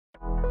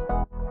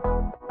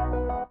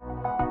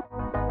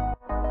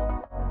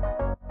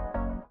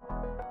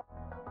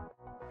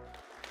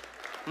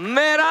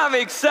Man, I'm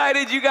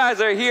excited you guys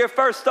are here.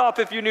 First off,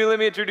 if you're new, let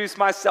me introduce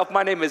myself.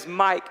 My name is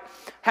Mike.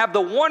 Have the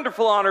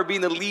wonderful honor of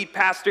being the lead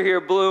pastor here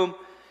at Bloom.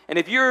 And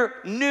if you're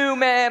new,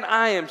 man,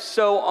 I am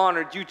so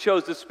honored you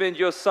chose to spend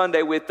your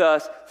Sunday with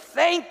us.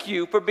 Thank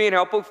you for being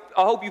here.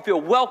 I hope you feel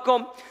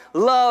welcome,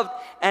 loved,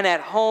 and at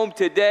home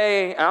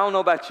today. I don't know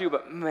about you,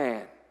 but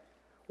man,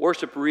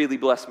 worship really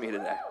blessed me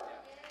today.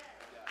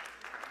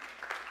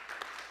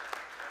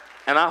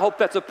 And I hope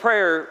that's a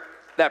prayer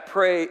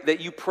that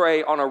you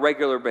pray on a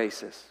regular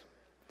basis.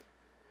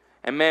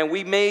 And man,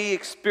 we may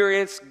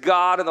experience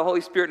God and the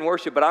Holy Spirit in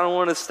worship, but I don't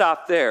want to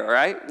stop there,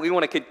 right? We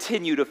want to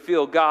continue to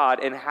feel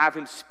God and have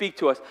Him speak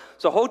to us.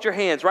 So hold your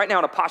hands right now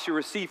in a posture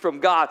receive from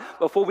God.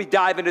 Before we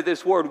dive into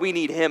this word, we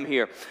need Him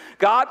here.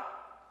 God,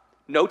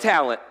 no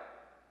talent,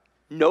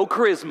 no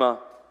charisma,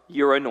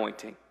 your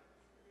anointing.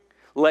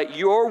 Let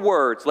your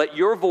words, let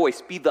your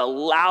voice be the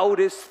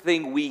loudest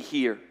thing we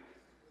hear.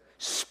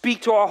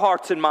 Speak to our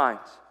hearts and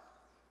minds.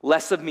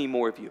 Less of me,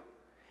 more of you.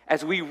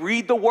 As we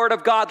read the Word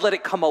of God, let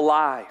it come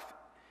alive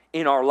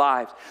in our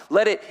lives.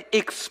 Let it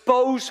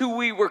expose who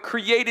we were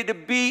created to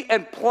be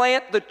and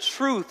plant the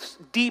truths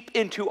deep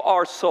into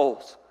our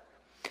souls.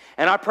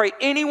 And I pray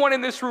anyone in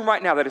this room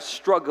right now that is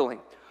struggling,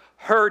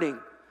 hurting,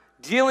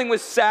 dealing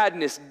with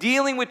sadness,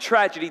 dealing with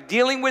tragedy,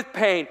 dealing with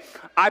pain,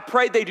 I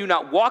pray they do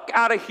not walk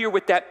out of here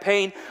with that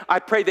pain. I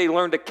pray they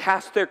learn to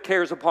cast their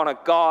cares upon a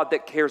God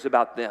that cares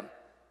about them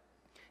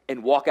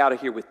and walk out of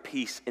here with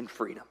peace and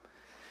freedom.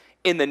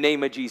 In the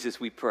name of Jesus,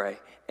 we pray.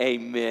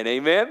 Amen.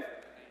 Amen.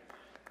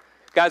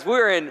 Guys,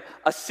 we're in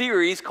a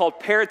series called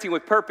Parenting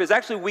with Purpose,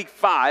 actually week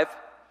 5.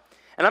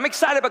 And I'm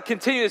excited about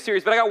continuing this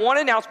series, but I got one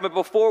announcement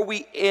before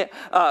we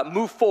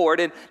move forward.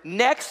 And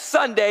next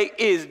Sunday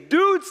is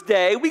Dude's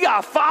Day. We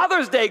got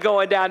Father's Day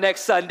going down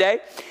next Sunday.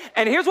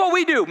 And here's what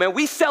we do, man.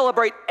 We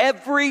celebrate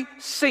every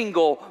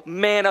single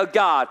man of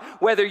God.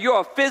 Whether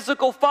you're a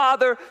physical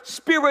father,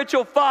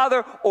 spiritual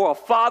father, or a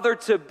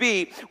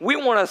father-to-be, we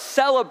want to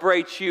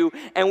celebrate you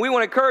and we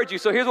want to encourage you.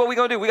 So here's what we're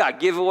going to do. We got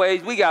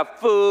giveaways. We got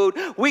food.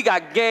 We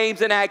got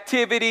games and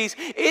activities.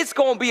 It's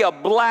going to be a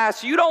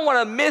blast. You don't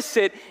want to miss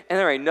it. And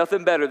there ain't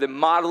nothing better than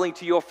modeling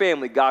to your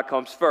family God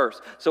comes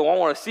first. So I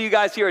want to see you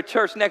guys here at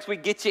church next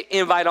week. Get your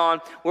invite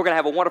on. We're going to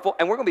have a wonderful,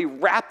 and we're going to be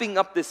wrapping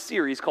up this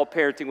series called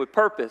Parenting with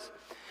Purpose.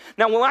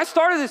 Now, when I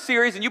started this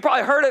series, and you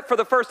probably heard it for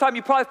the first time,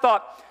 you probably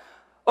thought,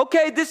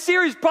 okay, this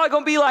series is probably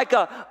going to be like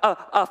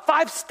a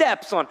 5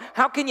 steps on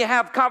how can you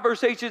have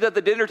conversations at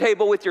the dinner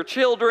table with your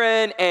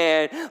children,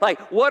 and like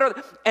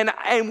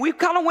and we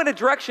kind of went a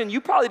direction you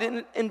probably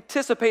didn't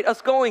anticipate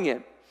us going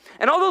in.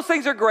 And all those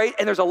things are great,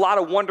 and there's a lot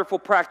of wonderful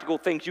practical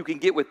things you can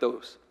get with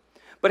those.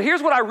 But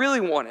here's what I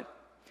really wanted.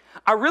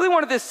 I really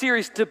wanted this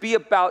series to be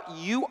about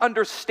you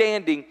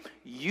understanding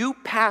you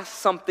pass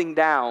something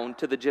down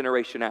to the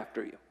generation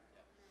after you.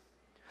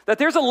 That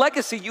there's a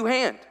legacy you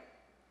hand.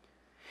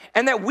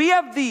 And that we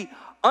have the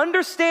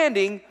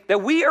understanding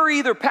that we are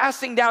either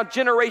passing down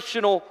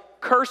generational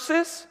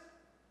curses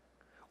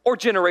or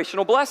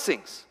generational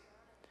blessings.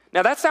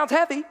 Now that sounds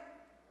heavy.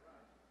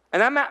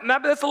 And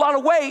that's a lot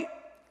of weight.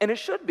 And it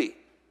should be.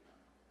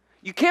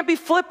 You can't be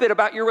flippant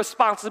about your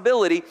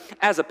responsibility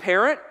as a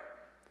parent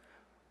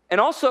and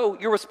also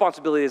your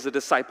responsibility as a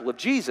disciple of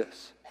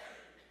Jesus.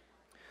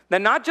 Now,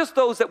 not just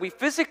those that we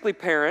physically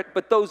parent,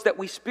 but those that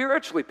we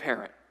spiritually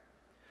parent.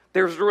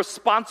 There's a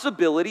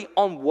responsibility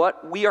on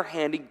what we are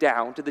handing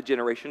down to the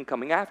generation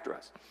coming after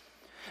us.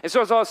 And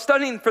so as I was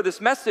studying for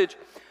this message,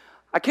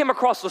 I came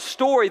across a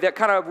story that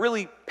kind of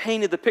really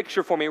painted the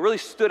picture for me. It really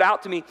stood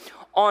out to me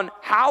on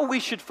how we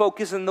should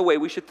focus and the way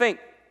we should think.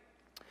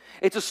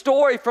 It's a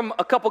story from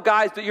a couple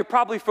guys that you're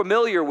probably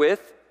familiar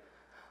with.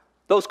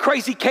 Those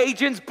crazy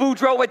Cajuns,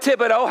 Boudreaux and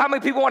Thibodeau. How many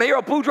people want to hear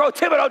a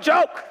Boudreaux-Thibodeau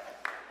joke?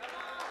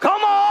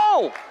 Come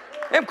on!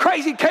 Them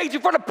crazy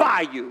Cajuns from the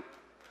bayou.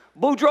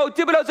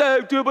 Boudreaux-Thibodeau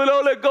said, hey,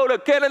 Thibodeau, let's go to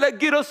Canada and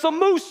get us some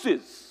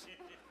mooses.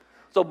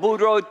 So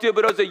Boudreaux and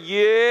Thibodeau said,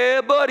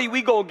 yeah, buddy,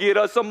 we gonna get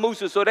us some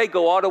mooses. So they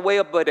go all the way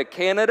up to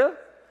Canada.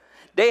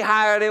 They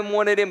hire them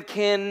one of them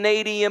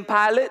Canadian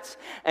pilots,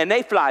 and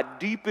they fly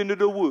deep into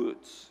the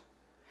woods.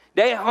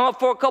 They hunt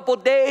for a couple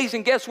days,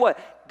 and guess what?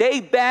 They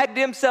bagged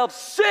themselves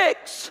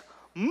 6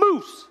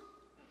 moose.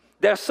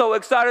 They're so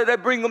excited they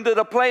bring them to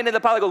the plane, and the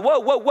pilot goes,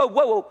 whoa, whoa, whoa,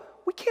 whoa, whoa.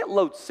 We can't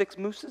load 6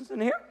 mooses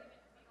in here.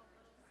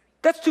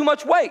 That's too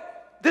much weight.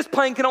 This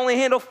plane can only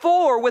handle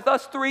 4 with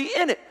us 3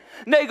 in it.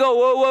 And they go,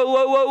 whoa, whoa,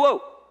 whoa, whoa,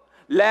 whoa.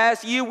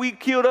 Last year we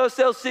killed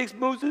ourselves 6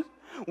 mooses.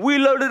 We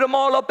loaded them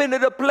all up into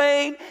the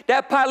plane.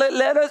 That pilot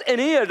let us, and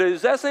he had the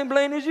exact same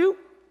plane as you.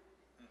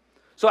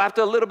 So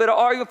after a little bit of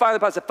arguing, finally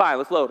the pilot said, fine,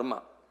 let's load them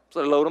up.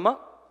 So they load them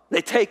up.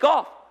 They take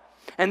off.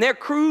 And they're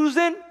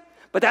cruising,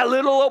 but that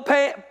little old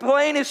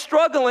plane is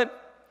struggling.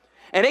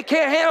 And it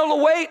can't handle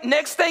the weight.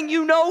 Next thing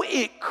you know,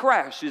 it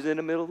crashes in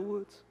the middle of the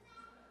woods.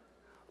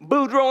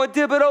 Boudreaux and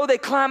Thibodeau, they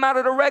climb out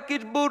of the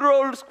wreckage.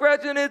 Boudreaux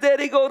scratching his head.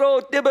 He goes,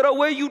 oh, Thibodeau,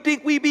 where you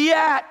think we be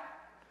at?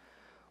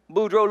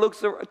 Thibodeau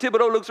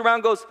looks around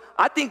and goes,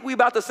 I think we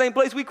about the same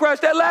place we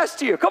crashed at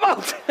last year. Come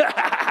on.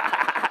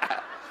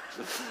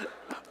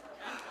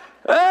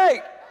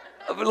 Hey,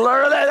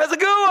 Learn that. That's a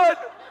good one.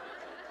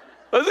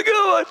 That's a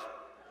good one.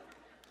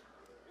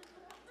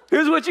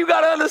 Here's what you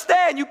got to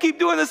understand. You keep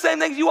doing the same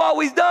things you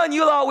always done,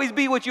 you'll always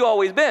be what you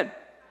always been.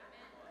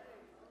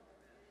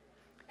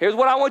 Here's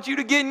what I want you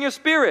to get in your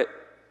spirit.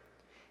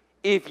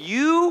 If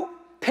you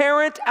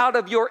parent out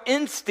of your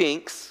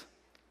instincts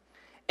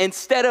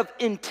instead of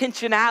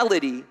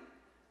intentionality,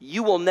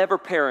 you will never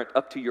parent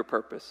up to your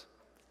purpose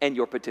and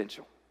your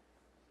potential.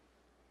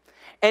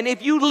 And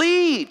if you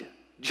lead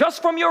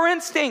just from your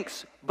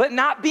instincts, but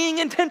not being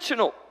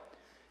intentional,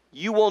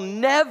 you will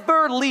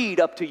never lead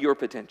up to your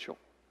potential.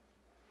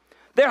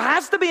 There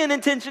has to be an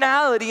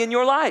intentionality in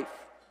your life.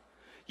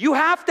 You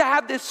have to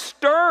have this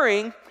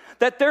stirring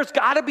that there's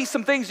got to be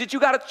some things that you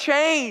got to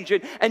change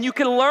and you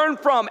can learn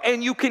from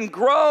and you can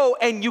grow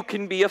and you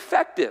can be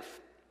effective.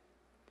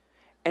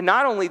 And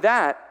not only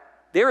that,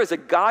 there is a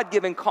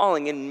God-given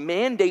calling and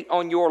mandate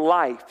on your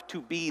life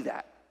to be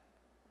that.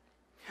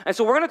 And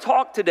so we're going to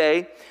talk today,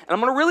 and I'm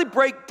going to really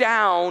break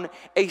down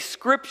a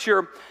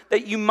scripture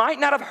that you might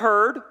not have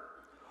heard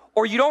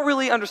or you don't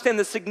really understand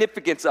the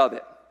significance of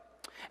it.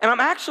 And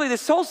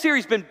this whole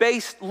series has been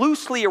based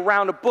loosely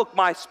around a book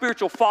my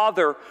spiritual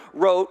father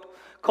wrote,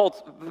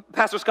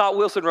 Pastor Scott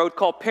Wilson wrote,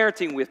 called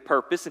Parenting with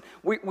Purpose. And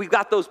we've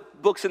got those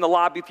books in the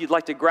lobby if you'd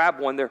like to grab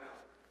one. They're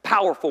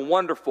powerful,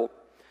 wonderful.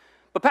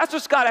 But Pastor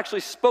Scott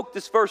actually spoke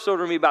this verse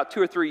over to me about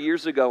 2 or 3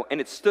 years ago,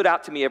 and it stood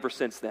out to me ever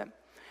since then.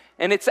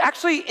 And it's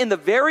actually in the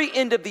very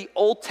end of the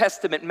Old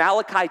Testament,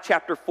 Malachi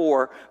chapter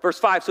 4, verse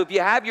 5. So if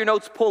you have your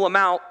notes, pull them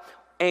out,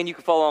 and you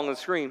can follow along on the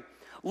screen.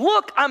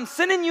 Look, I'm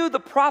sending you the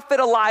prophet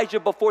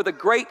Elijah before the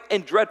great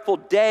and dreadful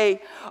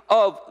day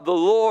of the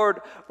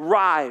Lord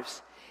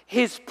arrives.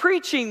 His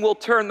preaching will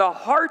turn the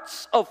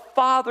hearts of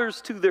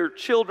fathers to their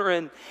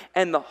children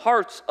and the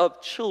hearts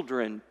of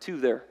children to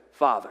their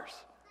fathers.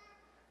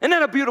 Isn't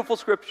that a beautiful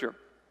scripture?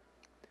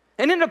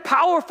 And in a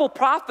powerful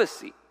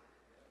prophecy.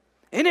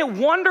 Isn't it a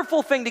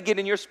wonderful thing to get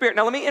in your spirit?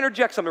 Now let me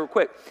interject something real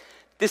quick.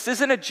 This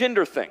isn't a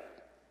gender thing.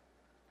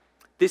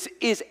 This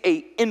is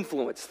an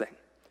influence thing.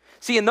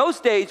 See, in those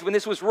days when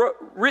this was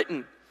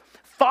written,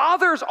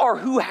 fathers are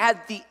who had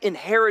the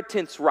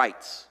inheritance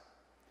rights.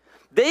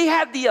 They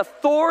had the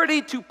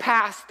authority to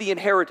pass the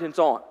inheritance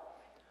on.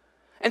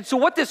 And so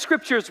what this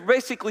scripture is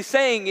basically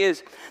saying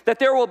is that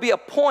there will be a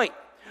point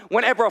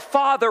whenever a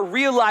father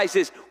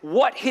realizes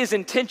what his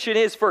intention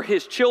is for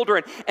his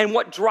children and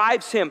what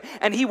drives him,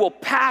 and he will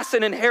pass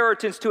an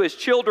inheritance to his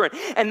children,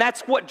 and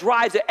that's what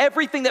drives it.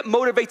 Everything that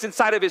motivates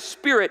inside of his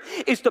spirit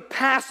is to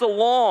pass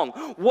along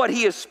what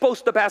he is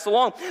supposed to pass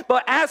along.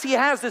 But as he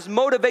has this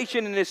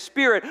motivation in his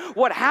spirit,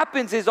 what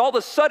happens is all of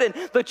a sudden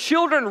the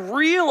children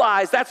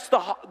realize that's the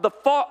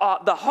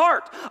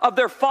heart of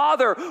their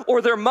father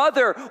or their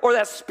mother or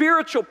that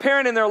spiritual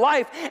parent in their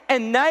life,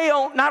 and they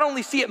don't not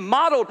only see it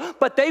modeled,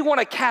 but they want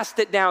to cast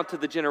it down to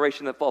the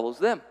generation that follows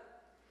them.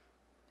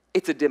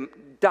 It's a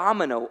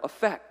domino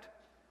effect.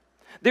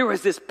 There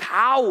is this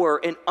power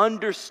in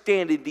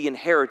understanding the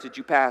inheritance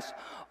you pass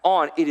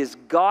on. It is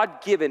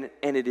God-given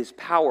and it is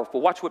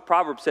powerful. Watch what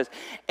Proverbs says.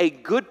 A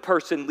good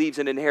person leaves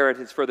an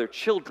inheritance for their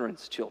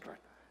children's children.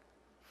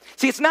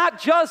 See, it's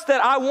not just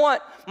that I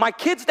want my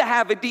kids to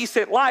have a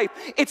decent life.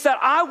 It's that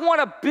I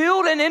want to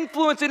build an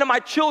influence into my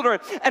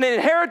children, an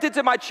inheritance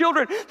in my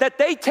children that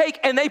they take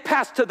and they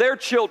pass to their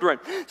children.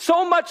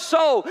 So much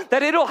so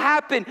that it'll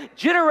happen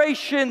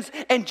generations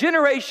and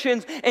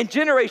generations and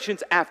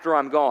generations after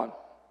I'm gone.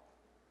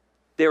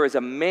 There is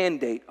a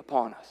mandate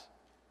upon us.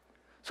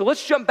 So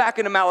let's jump back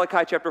into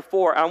Malachi chapter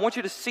 4, and I want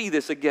you to see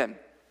this again.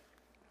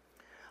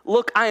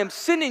 Look, I am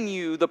sending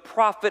you the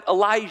prophet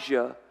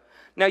Elijah.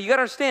 Now, you got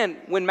to understand,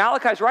 when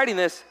Malachi's writing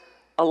this,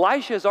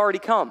 Elisha has already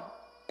come,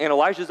 and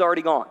Elijah's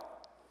already gone.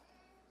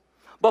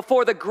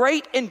 Before the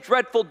great and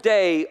dreadful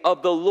day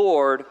of the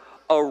Lord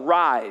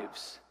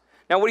arrives.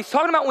 Now, what he's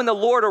talking about when the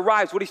Lord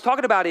arrives, what he's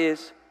talking about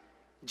is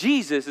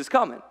Jesus is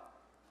coming.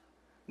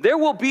 There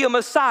will be a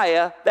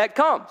Messiah that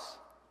comes.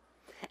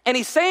 And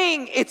he's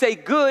saying it's a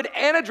good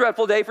and a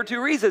dreadful day for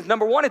 2 reasons.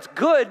 Number one, it's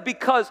good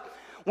because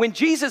when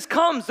Jesus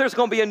comes, there's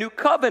going to be a new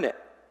covenant.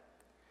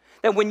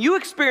 And when you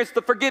experience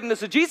the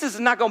forgiveness of Jesus, it's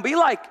not going to be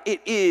like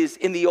it is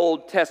in the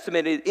Old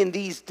Testament in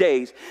these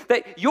days.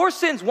 That your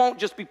sins won't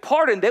just be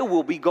pardoned, they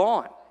will be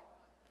gone.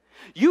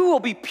 You will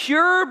be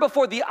pure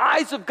before the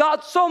eyes of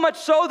God, so much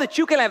so that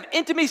you can have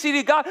intimacy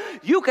to God.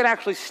 You can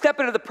actually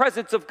step into the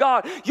presence of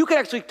God. You can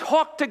actually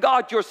talk to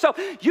God yourself.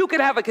 You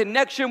can have a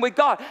connection with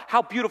God.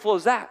 How beautiful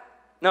is that?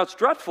 Now, it's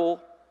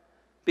dreadful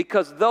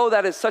because though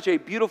that is such a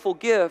beautiful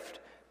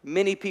gift,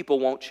 many people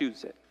won't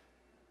choose it.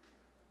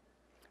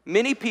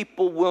 Many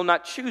people will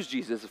not choose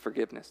Jesus'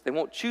 forgiveness. They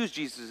won't choose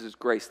Jesus'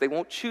 grace. They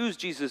won't choose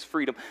Jesus'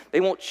 freedom. They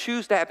won't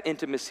choose to have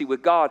intimacy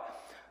with God.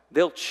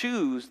 They'll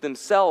choose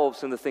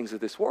themselves and the things of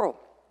this world.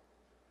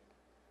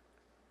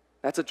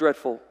 That's a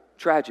dreadful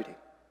tragedy.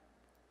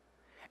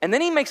 And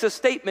then he makes a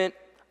statement,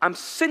 I'm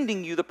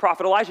sending you the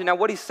prophet Elijah. Now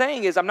what he's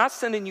saying is, I'm not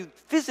sending you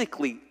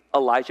physically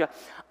Elijah.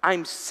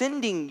 I'm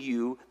sending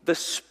you the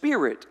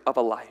spirit of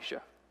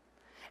Elijah.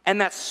 And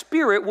that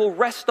spirit will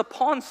rest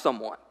upon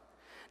someone.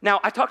 Now,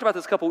 I talked about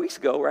this a couple weeks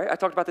ago, right? I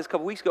talked about this a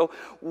couple weeks ago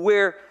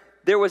where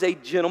there was a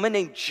gentleman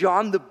named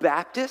John the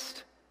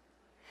Baptist,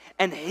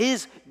 and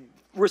his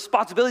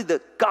responsibility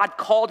that God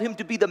called him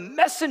to be the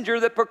messenger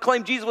that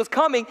proclaimed Jesus was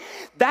coming.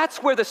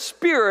 That's where the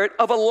spirit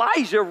of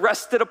Elijah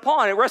rested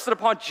upon. It rested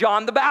upon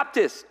John the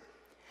Baptist.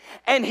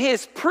 And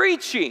his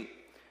preaching,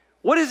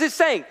 what is it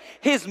saying?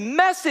 His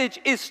message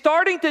is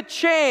starting to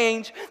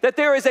change, that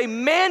there is a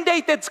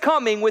mandate that's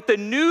coming with the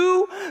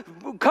new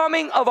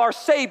coming of our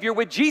Savior,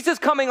 with Jesus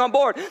coming on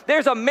board.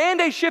 There's a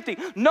mandate shifting.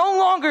 No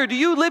longer do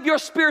you live your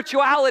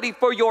spirituality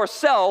for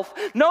yourself.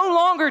 No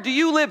longer do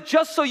you live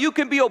just so you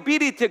can be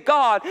obedient to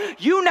God.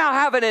 You now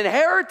have an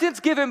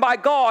inheritance given by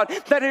God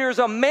that there's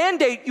a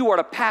mandate you are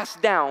to pass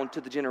down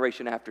to the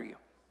generation after you.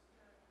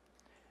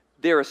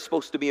 There is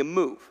supposed to be a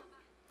move.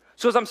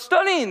 So as I'm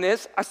studying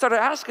this, I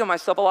started asking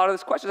myself a lot of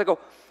these questions. I go,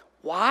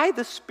 why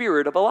the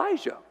spirit of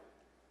Elijah?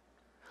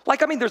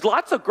 There's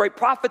lots of great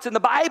prophets in the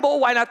Bible.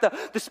 Why not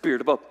the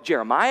spirit of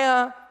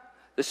Jeremiah,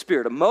 the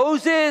spirit of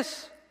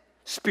Moses,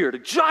 spirit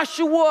of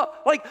Joshua?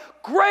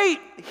 Great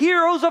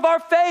heroes of our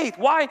faith.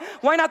 Why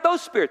not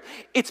those spirits?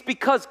 It's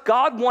because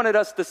God wanted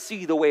us to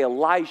see the way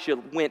Elijah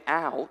went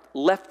out,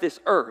 left this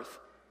earth,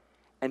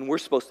 and we're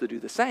supposed to do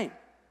the same.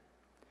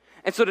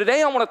 And so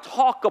today I want to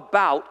talk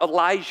about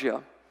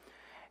Elijah.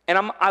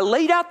 And I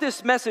laid out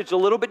this message a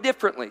little bit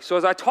differently. So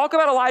as I talk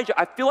about Elijah,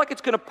 I feel like it's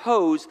going to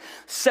pose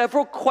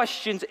several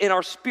questions in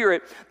our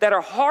spirit that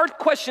are hard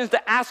questions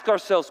to ask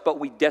ourselves, but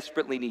we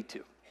desperately need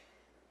to.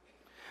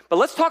 But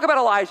let's talk about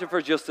Elijah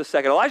for just a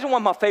second. Elijah, one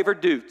of my favorite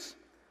dudes.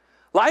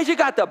 Elijah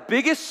got the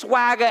biggest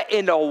swagger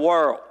in the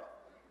world.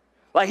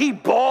 He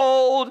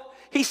bold.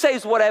 He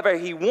says whatever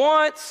he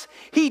wants.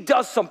 He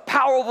does some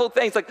powerful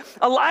things.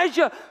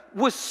 Elijah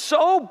was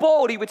so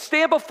bold, he would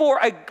stand before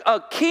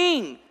a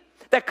king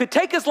that could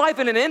take his life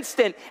in an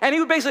instant, and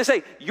he would basically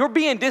say, you're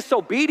being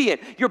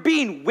disobedient. You're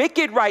being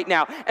wicked right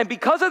now. And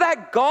because of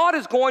that, God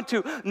is going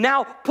to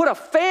now put a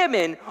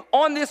famine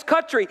on this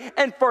country.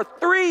 And for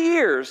 3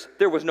 years,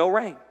 there was no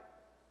rain.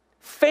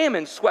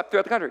 Famine swept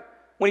throughout the country.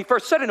 When he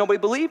first said it, nobody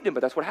believed him, but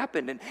that's what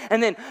happened.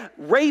 And then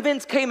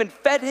ravens came and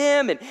fed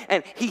him,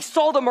 and he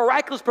saw the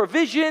miraculous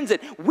provisions,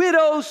 and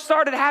widows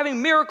started having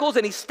miracles,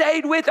 and he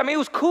stayed with. It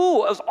was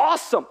cool. It was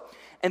awesome.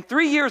 And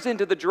 3 years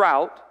into the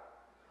drought,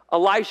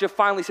 Elijah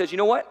finally says, you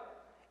know what?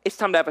 It's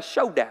time to have a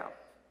showdown.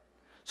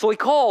 So he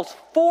calls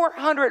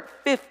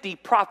 450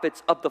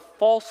 prophets of the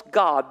false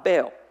god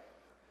Baal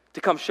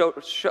to come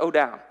show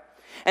down.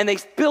 And they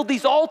build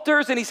these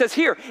altars, and he says,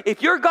 here,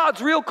 if your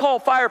God's real, call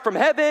fire from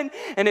heaven.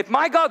 And if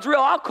my God's real,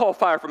 I'll call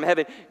fire from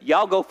heaven.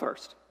 Y'all go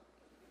first.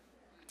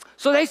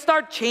 So they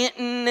start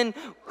chanting and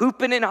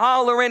hooping and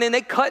hollering, and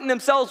they cutting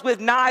themselves with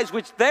knives,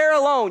 which they're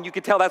alone. You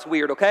can tell that's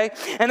weird, okay?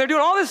 And they're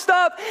doing all this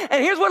stuff,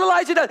 and here's what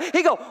Elijah does.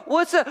 He go,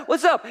 what's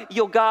up?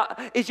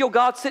 Is your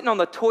God sitting on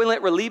the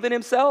toilet relieving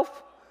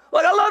himself?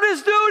 I love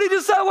this dude. He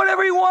just said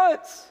whatever he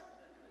wants.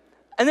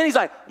 And then he's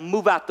like,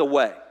 move out the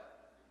way.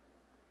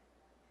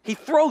 He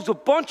throws a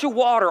bunch of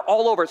water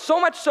all over it, so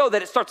much so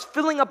that it starts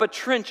filling up a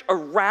trench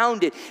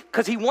around it,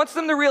 because he wants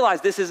them to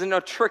realize this isn't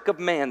a trick of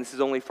man. This is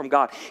only from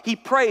God. He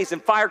prays,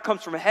 and fire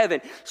comes from heaven,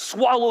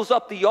 swallows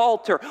up the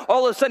altar.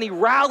 All of a sudden, he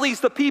rallies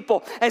the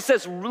people and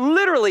says,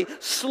 literally,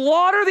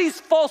 slaughter these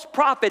false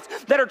prophets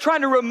that are trying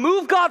to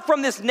remove God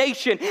from this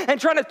nation and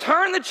trying to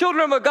turn the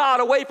children of God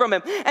away from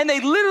him. And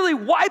they literally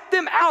wipe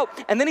them out.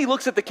 And then he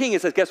looks at the king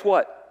and says, guess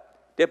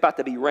what? There's about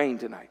to be rain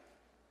tonight.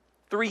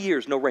 3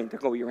 years, no rain.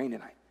 There's going to be rain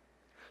tonight.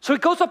 So he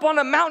goes up on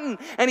a mountain,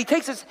 and he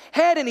takes his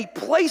head and he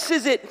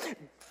places it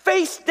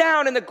face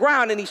down in the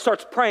ground, and he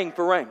starts praying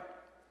for rain.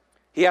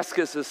 He asks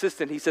his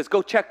assistant, he says,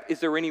 go check, is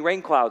there any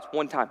rain clouds?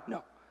 1 time,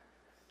 no.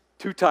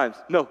 2 times,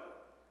 no.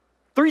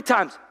 3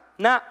 times,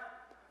 nah.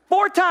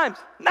 4 times,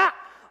 nah.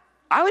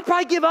 I would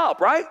probably give up,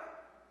 right?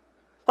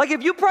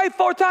 If you pray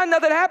 4 times,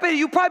 nothing happened,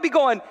 you'd probably be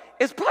going,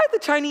 it's probably the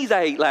Chinese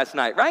I ate last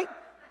night, right?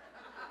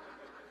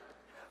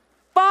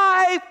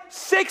 5,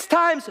 6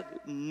 times,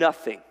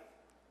 nothing.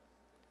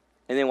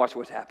 And then watch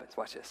what happens.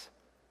 Watch this.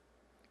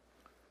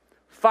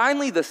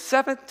 Finally, the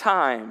 7th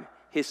time,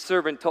 his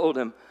servant told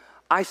him,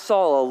 I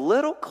saw a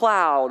little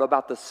cloud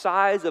about the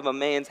size of a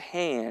man's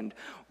hand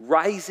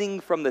rising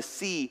from the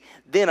sea.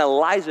 Then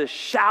Elijah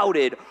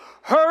shouted,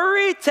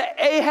 hurry to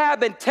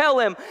Ahab and tell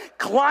him,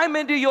 climb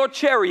into your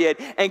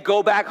chariot and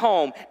go back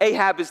home.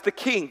 Ahab is the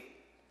king.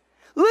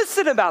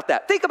 Listen about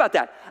that. Think about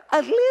that. A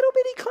little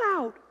bitty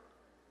cloud,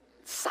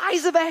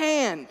 size of a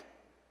hand.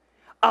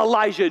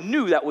 Elijah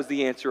knew that was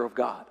the answer of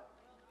God.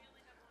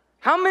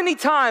 How many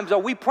times are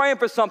we praying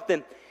for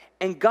something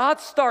and God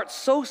starts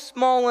so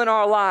small in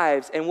our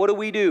lives, and what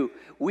do?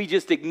 We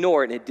just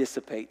ignore it and it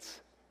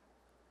dissipates.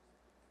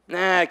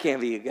 Nah, it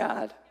can't be a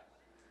God.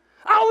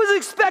 I was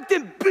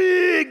expecting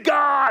big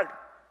God.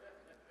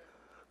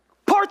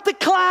 Part the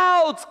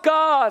clouds,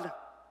 God.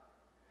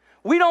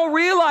 We don't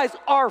realize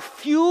our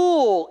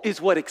fuel is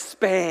what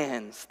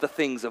expands the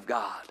things of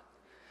God.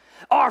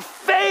 our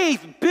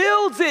faith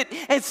builds it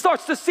and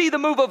starts to see the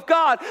move of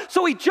God.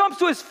 So he jumps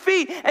to his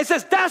feet and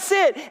says, that's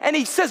it. And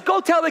he says, go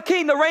tell the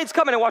king the rain's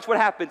coming, and watch what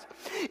happens.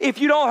 If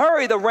you don't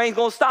hurry, the rain's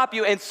going to stop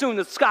you. And soon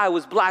the sky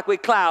was black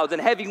with clouds,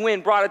 and heavy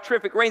wind brought a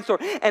terrific rainstorm.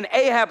 And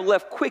Ahab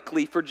left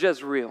quickly for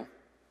Jezreel.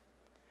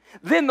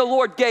 Then the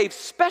Lord gave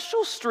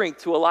special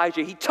strength to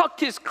Elijah. He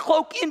tucked his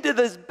cloak into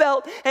his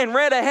belt and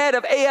ran ahead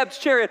of Ahab's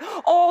chariot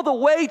all the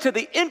way to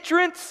the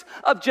entrance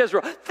of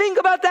Jezreel. Think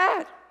about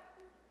that.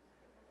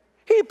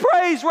 He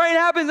prays, rain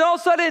happens, and all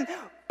of a sudden,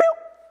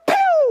 pew,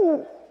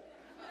 pew,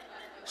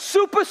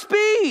 super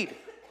speed.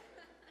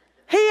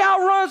 He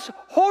outruns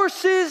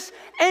horses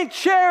and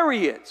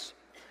chariots.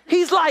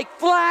 He's like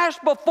Flash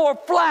before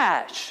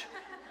Flash.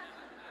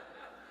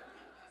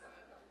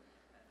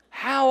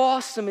 How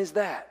awesome is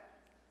that?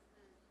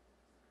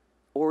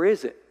 Or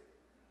is it?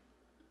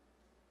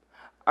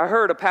 I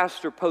heard a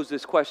pastor pose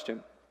this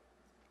question.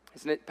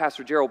 Isn't it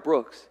Pastor Gerald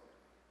Brooks?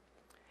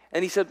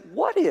 And he said,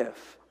 what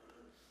if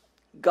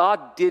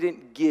God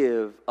didn't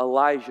give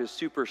Elijah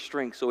super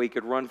strength so he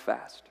could run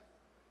fast?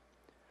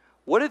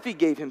 What if he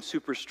gave him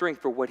super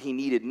strength for what he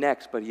needed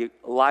next, but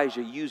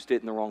Elijah used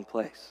it in the wrong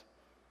place?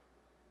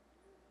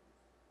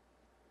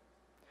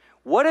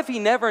 What if he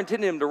never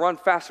intended him to run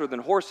faster than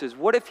horses?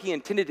 What if he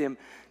intended him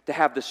to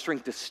have the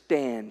strength to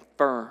stand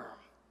firm?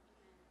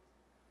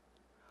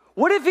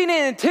 What if he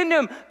didn't intend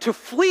him to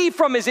flee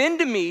from his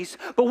enemies,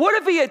 but what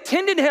if he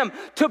intended him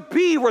to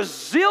be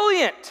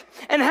resilient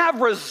and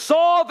have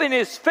resolve in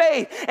his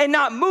faith and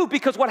not move?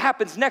 Because what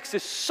happens next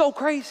is so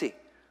crazy.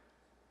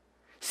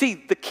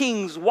 See, the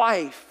king's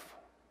wife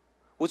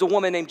was a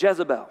woman named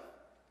Jezebel.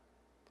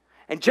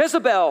 And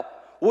Jezebel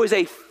was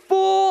a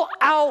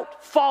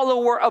full-out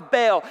follower of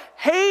Baal,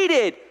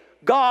 hated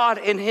God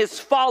and his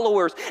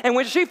followers. And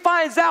when she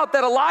finds out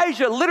that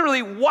Elijah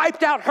literally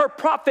wiped out her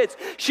prophets,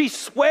 she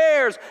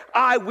swears,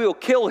 I will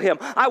kill him.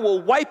 I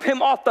will wipe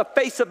him off the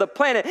face of the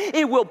planet.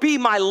 It will be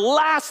my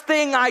last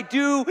thing I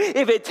do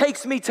if it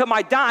takes me to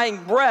my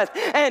dying breath.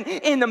 And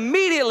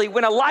immediately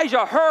when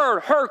Elijah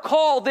heard her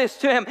call this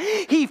to him,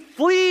 he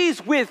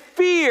flees with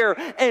fear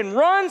and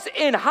runs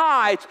and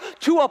hides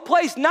to a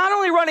place, not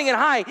only running and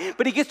hiding,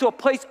 but he gets to a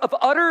place of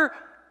utter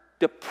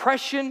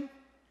depression.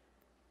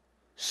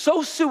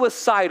 So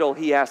suicidal,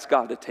 he asked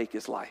God to take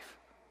his life.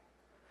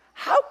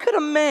 How could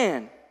a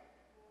man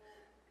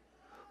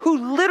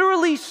who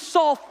literally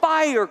saw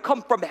fire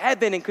come from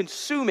heaven and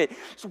consume it,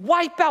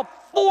 wipe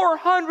out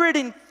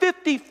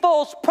 450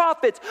 false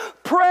prophets,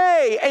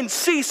 pray and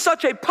see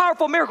such a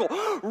powerful miracle,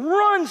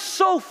 run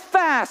so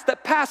fast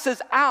that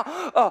passes out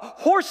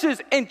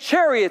horses and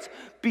chariots,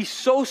 be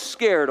so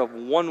scared of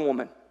one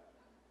woman?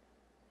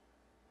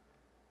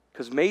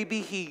 Because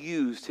maybe he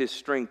used his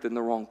strength in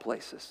the wrong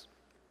places.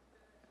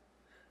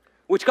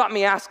 Which got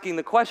me asking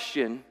the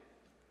question,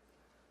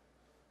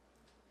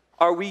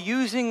 are we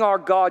using our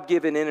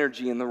God-given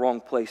energy in the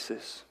wrong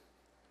places?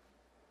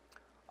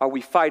 Are we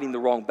fighting the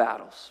wrong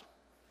battles?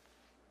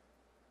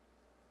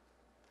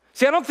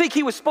 See, I don't think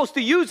he was supposed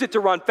to use it to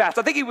run fast.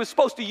 I think he was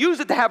supposed to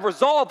use it to have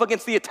resolve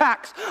against the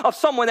attacks of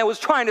someone that was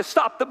trying to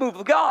stop the move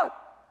of God.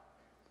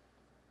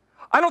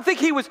 I don't think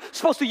he was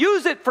supposed to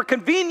use it for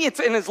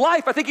convenience in his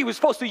life. I think he was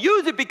supposed to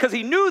use it because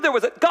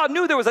God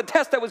knew there was a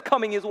test that was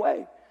coming his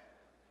way.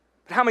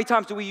 But how many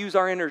times do we use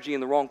our energy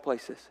in the wrong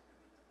places?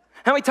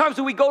 How many times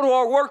do we go to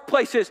our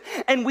workplaces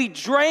and we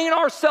drain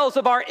ourselves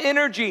of our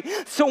energy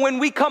so when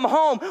we come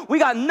home, we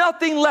got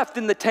nothing left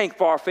in the tank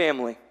for our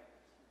family?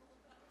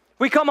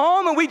 We come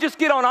home and we just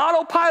get on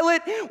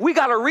autopilot. We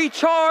got to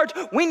recharge.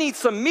 We need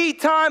some me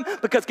time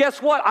because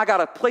guess what? I got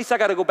a place I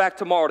got to go back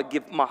tomorrow to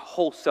give my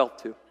whole self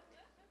to.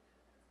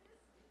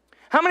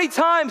 How many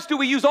times do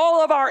we use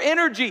all of our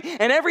energy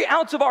and every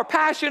ounce of our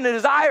passion and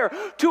desire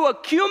to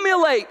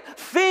accumulate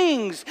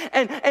things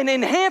and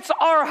enhance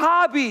our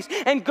hobbies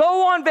and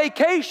go on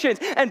vacations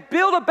and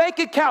build a bank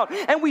account,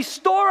 and we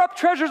store up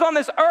treasures on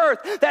this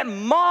earth that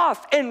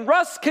moth and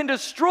rust can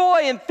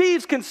destroy and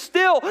thieves can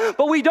steal,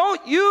 but we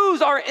don't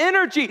use our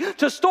energy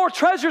to store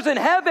treasures in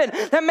heaven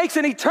that makes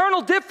an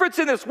eternal difference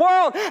in this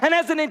world and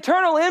has an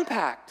eternal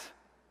impact?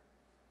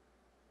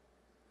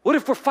 What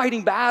if we're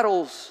fighting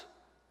battles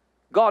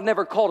God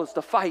never called us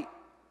to fight?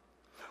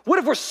 What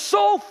if we're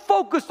so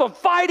focused on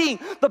fighting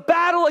the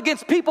battle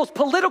against people's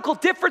political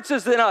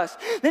differences than us,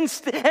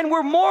 and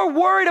we're more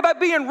worried about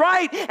being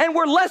right, and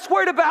we're less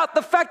worried about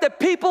the fact that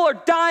people are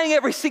dying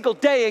every single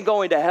day and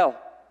going to hell?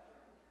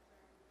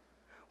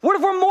 What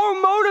if we're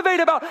more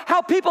motivated about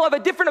how people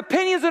have different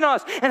opinions than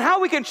us and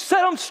how we can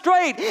set them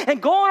straight and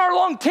go on our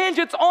long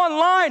tangents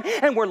online,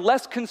 and we're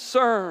less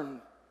concerned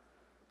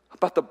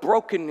about the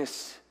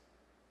brokenness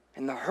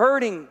and the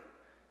hurting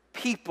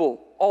people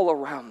all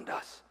around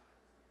us?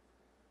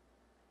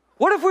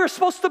 What if we were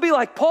supposed to be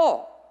like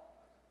Paul?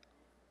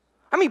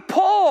 I mean,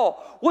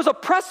 Paul was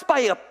oppressed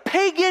by a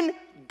pagan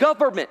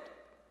government.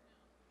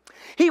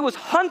 He was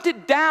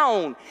hunted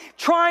down,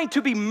 trying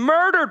to be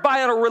murdered by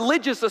a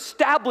religious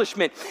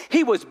establishment.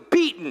 He was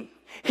beaten.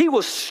 He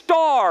was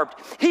starved.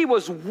 He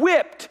was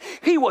whipped.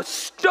 He was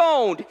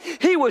stoned.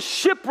 He was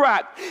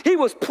shipwrecked. He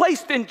was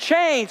placed in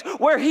chains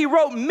where he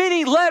wrote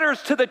many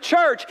letters to the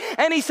church.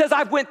 And he says,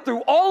 I went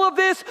through all of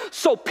this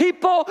so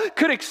people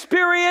could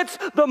experience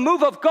the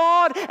move of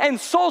God and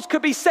souls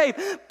could be saved.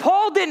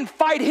 Paul didn't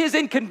fight his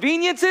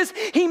inconveniences.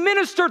 He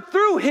ministered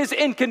through his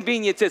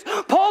inconveniences.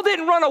 Paul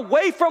didn't run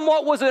away from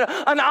what was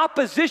an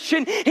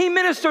opposition. He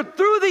ministered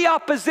through the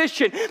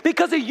opposition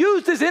because he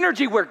used his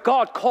energy where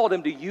God called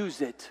him to use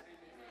it.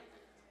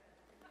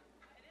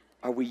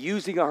 Are we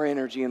using our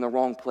energy in the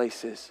wrong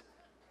places?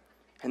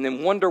 And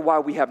then wonder why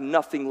we have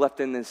nothing left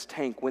in this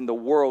tank when the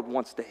world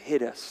wants to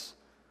hit us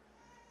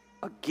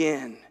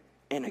again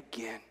and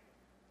again.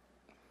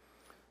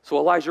 So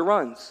Elijah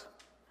runs.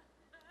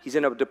 He's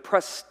in a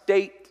depressed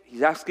state.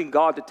 He's asking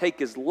God to take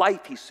his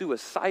life. He's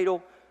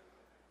suicidal.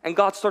 And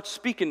God starts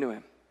speaking to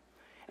him.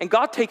 And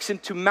God takes him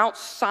to Mount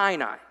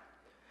Sinai.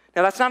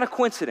 Now that's not a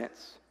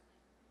coincidence.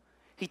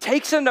 He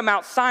takes him to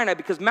Mount Sinai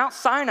because Mount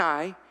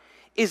Sinai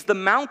is the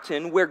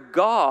mountain where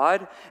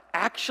God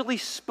actually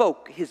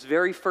spoke his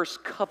very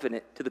first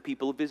covenant to the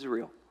people of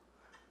Israel.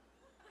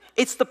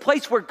 It's the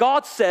place where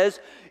God says,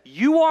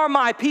 you are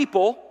my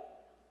people,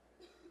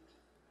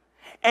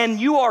 and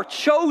you are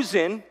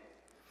chosen,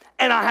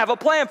 and I have a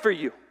plan for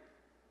you.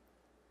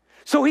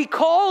 So he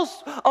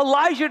calls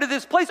Elijah to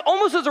this place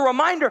almost as a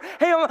reminder,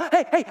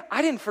 hey,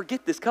 I didn't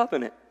forget this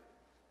covenant.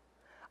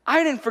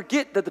 I didn't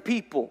forget that the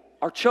people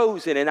are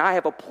chosen and I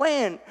have a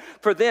plan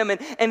for them.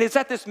 And it's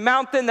at this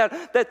mountain that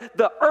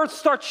the earth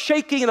starts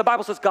shaking and the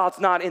Bible says God's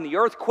not in the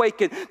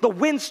earthquake and the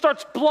wind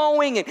starts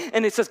blowing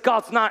and it says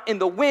God's not in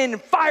the wind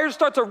and fire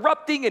starts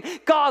erupting and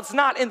God's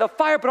not in the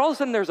fire. But all of a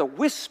sudden there's a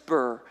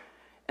whisper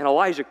and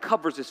Elijah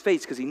covers his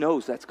face because he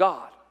knows that's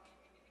God.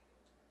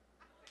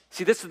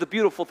 See, this is the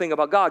beautiful thing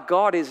about God.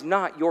 God is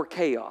not your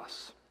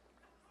chaos.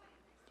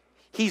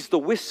 He's the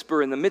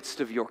whisper in the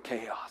midst of your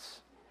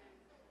chaos.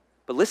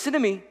 But listen to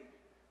me.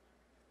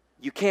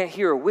 You can't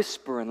hear a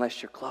whisper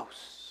unless you're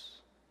close.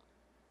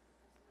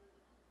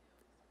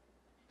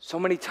 So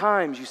many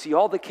times you see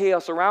all the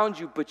chaos around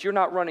you, but you're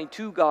not running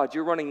to God.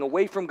 You're running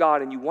away from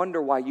God, and you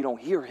wonder why you don't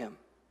hear him.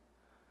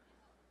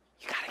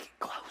 You got to get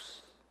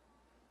close.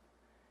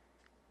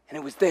 And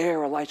it was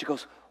there, Elijah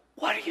goes,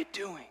 what are you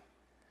doing?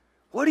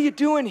 What are you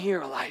doing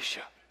here,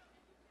 Elisha?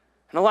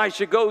 And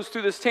Elisha goes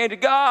through this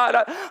tangent. God,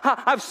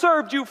 I've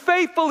served you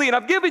faithfully and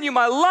I've given you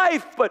my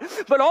life,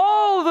 but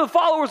all the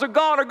followers are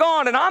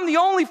gone, and I'm the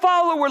only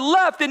follower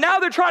left, and now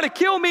they're trying to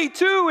kill me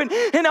too,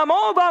 and I'm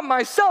all about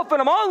myself,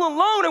 and I'm all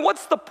alone, and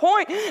what's the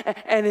point?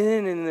 And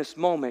then in this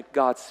moment,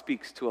 God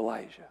speaks to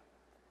Elijah.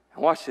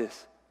 And watch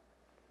this.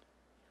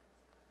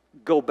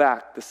 Go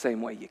back the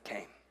same way you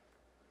came.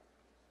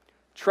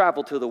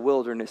 Travel to the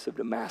wilderness of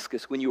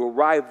Damascus. When you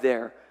arrive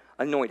there,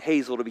 anoint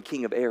Hazael to be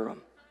king of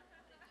Aram.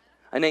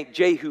 Anoint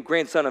Jehu,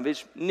 grandson of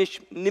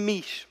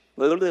Nimish,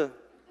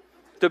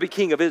 to be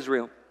king of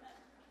Israel.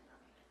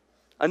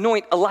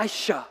 Anoint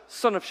Elisha,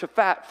 son of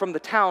Shaphat, from the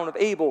town of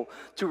Abel,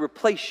 to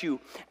replace you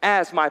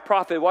as my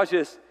prophet. Watch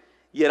this.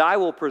 Yet I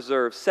will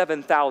preserve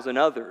 7,000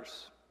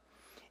 others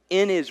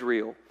in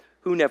Israel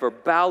who never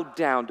bowed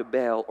down to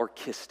Baal or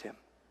kissed him.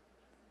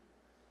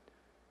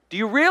 Do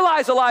you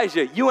realize,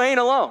 Elijah, you ain't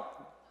alone?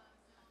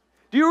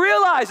 Do you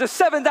realize there's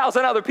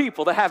 7,000 other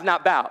people that have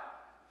not bowed?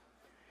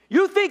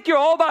 You think you're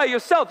all by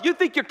yourself. You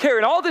think you're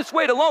carrying all this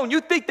weight alone.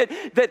 You think that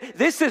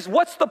this is,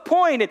 what's the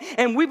point?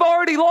 And we've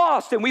already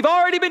lost, and we've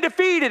already been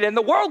defeated, and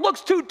the world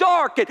looks too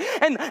dark,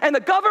 and the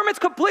government's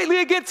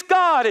completely against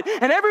God,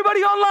 and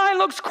everybody online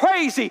looks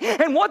crazy,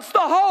 and what's the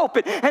hope?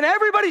 And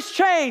everybody's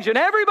changed, and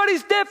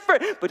everybody's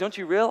different. But don't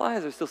you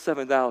realize there's still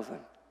 7,000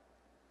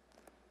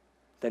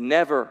 that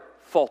never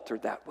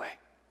faltered that way?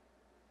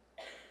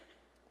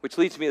 Which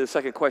leads me to the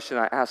second question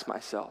I ask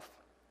myself.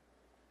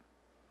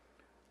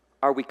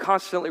 Are we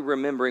constantly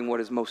remembering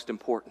what is most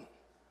important?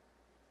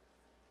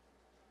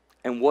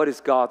 And what is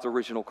God's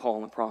original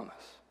call and promise?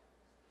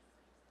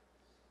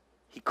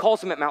 He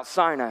calls him at Mount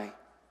Sinai.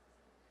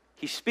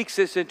 He speaks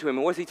this into him.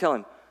 And what does he tell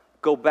him?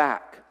 Go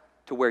back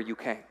to where you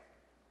came.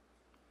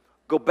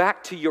 Go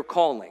back to your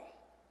calling.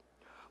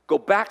 Go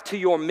back to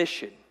your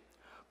mission.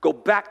 Go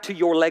back to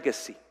your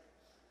legacy.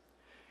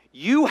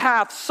 You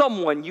have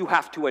someone you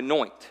have to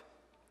anoint.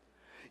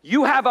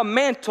 You have a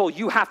mantle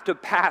you have to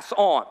pass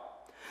on.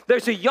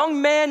 There's a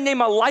young man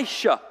named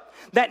Elisha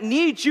that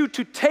needs you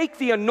to take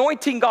the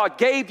anointing God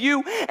gave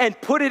you and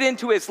put it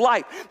into his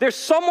life. There's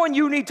someone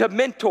you need to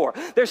mentor.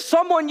 There's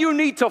someone you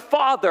need to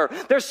father.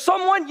 There's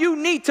someone you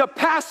need to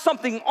pass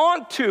something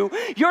on to.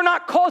 You're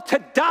not called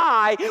to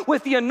die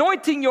with the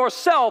anointing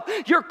yourself.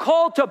 You're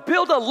called to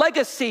build a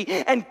legacy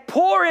and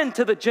pour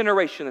into the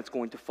generation that's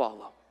going to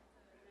follow.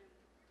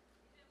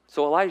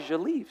 So Elijah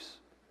leaves.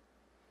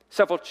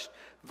 Several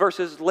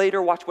verses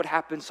later, watch what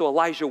happens. So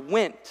Elijah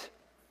went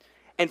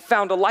and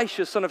found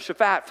Elisha, son of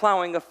Shaphat,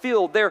 plowing a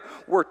field. There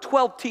were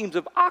 12 teams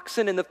of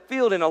oxen in the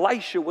field, and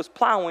Elisha was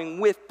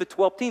plowing with the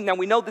 12 teams. Now,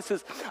 we know this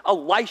is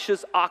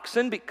Elisha's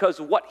oxen because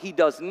what he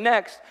does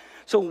next.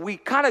 So we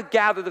kind of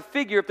gather the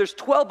figure, if there's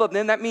 12 of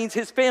them, that means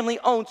his family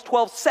owns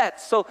 12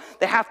 sets. So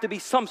there have to be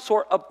some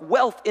sort of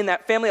wealth in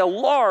that family, a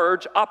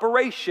large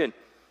operation.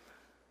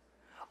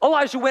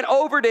 Elijah went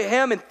over to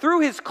him and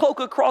threw his cloak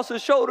across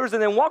his shoulders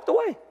and then walked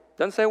away.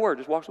 Doesn't say a word,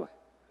 just walks away.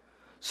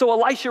 So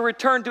Elisha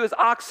returned to his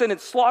oxen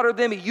and slaughtered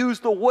them. He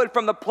used the wood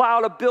from the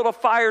plow to build a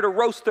fire to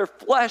roast their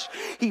flesh.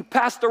 He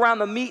passed around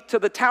the meat to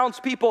the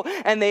townspeople,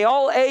 and they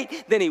all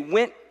ate. Then he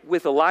went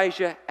with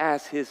Elijah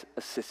as his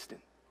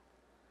assistant.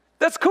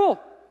 That's cool.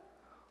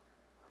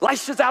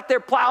 Elisha's out there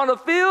plowing the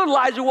field.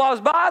 Elijah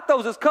walks by,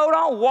 throws his coat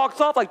on,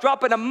 walks off like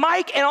dropping a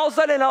mic, and all of a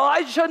sudden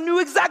Elisha knew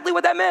exactly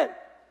what that meant.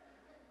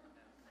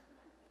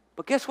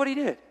 But guess what he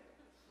did?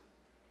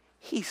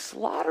 He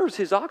slaughters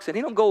his oxen.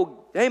 He don't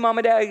go, hey, mom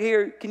and dad,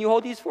 here, can you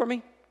hold these for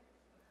me?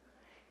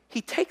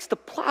 He takes the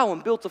plow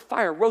and builds a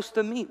fire, roasts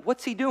the meat.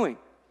 What's he doing?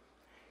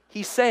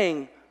 He's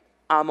saying,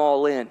 I'm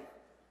all in.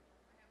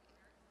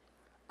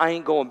 I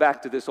ain't going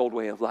back to this old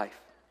way of life.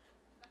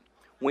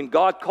 When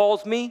God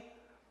calls me,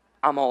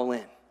 I'm all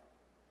in.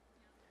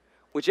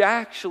 Which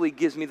actually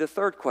gives me the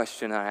third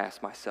question I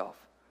ask myself.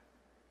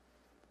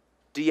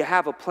 Do you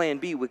have a plan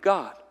B with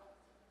God?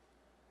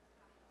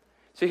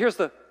 So here's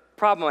the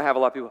problem I have a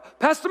lot of people.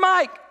 Pastor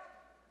Mike,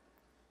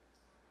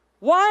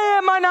 why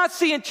am I not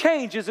seeing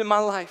changes in my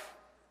life?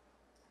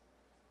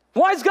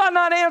 Why is God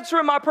not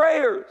answering my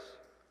prayers?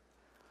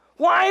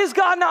 Why is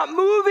God not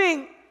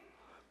moving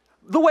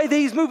the way that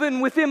he's moving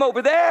with him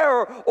over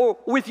there or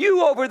with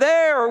you over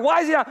there? Or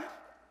why is he not?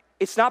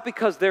 It's not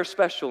because they're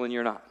special and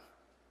you're not.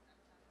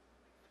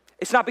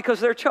 It's not because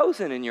they're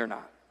chosen and you're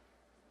not.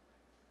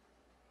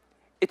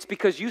 It's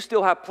because you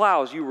still have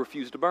plows you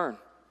refuse to burn.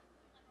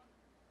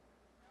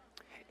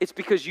 It's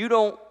because you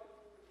don't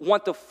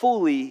want to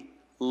fully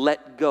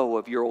let go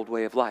of your old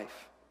way of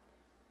life.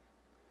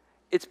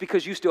 It's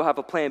because you still have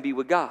a plan B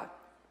with God.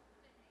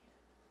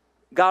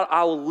 God,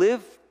 I will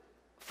live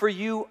for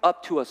you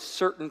up to a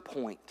certain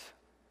point.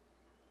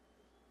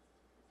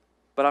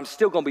 But I'm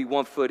still going to be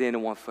 1 foot in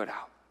and 1 foot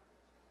out.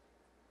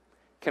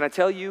 Can I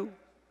tell you,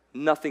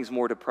 nothing's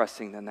more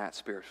depressing than that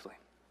spiritually.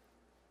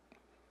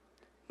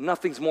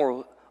 Nothing's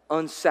more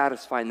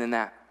unsatisfying than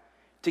that.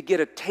 To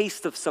get a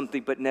taste of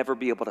something but never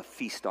be able to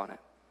feast on it.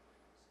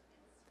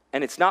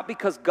 And it's not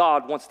because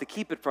God wants to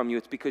keep it from you,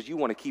 it's because you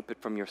want to keep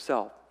it from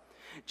yourself.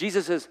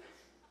 Jesus says,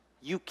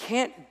 you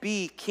can't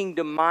be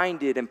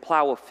kingdom-minded and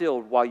plow a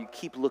field while you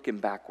keep looking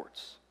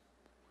backwards.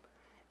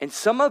 And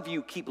some of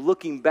you keep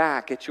looking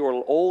back at your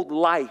old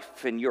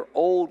life and your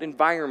old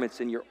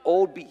environments and your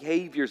old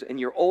behaviors and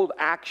your old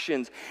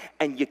actions,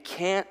 and you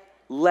can't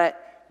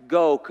let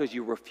go because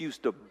you refuse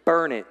to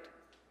burn it.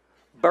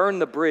 Burn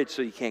the bridge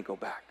so you can't go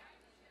back.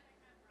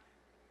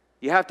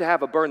 You have to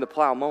have a burn the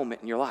plow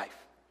moment in your life.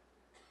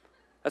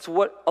 That's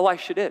what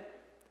Elisha did.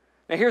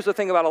 Now here's the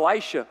thing about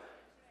Elisha.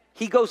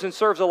 He goes and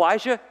serves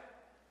Elijah,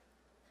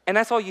 and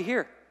that's all you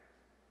hear.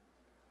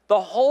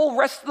 The whole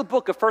rest of the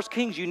book of 1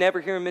 Kings, you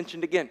never hear him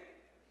mentioned again.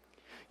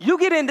 You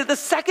get into the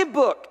second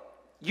book,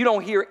 you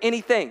don't hear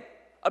anything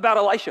about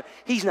Elisha.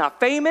 He's not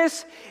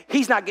famous.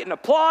 He's not getting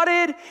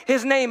applauded.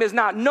 His name is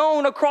not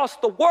known across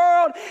the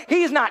world.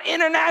 He's not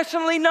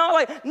internationally known.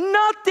 Like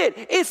nothing.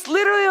 It's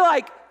literally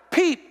like,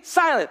 Pete,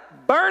 silent,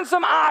 burn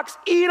some ox,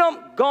 eat them,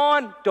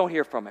 gone, don't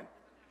hear from him.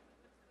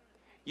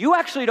 You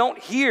actually don't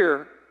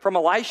hear from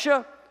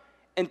Elisha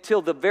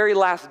until the very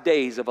last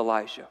days of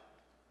Elijah.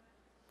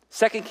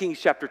 2 Kings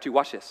chapter 2,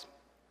 watch this.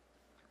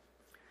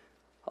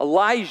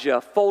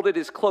 Elijah folded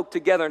his cloak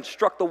together and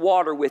struck the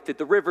water with it.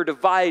 The river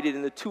divided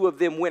and the two of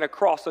them went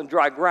across on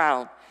dry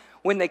ground.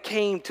 When they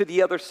came to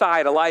the other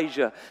side,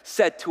 Elijah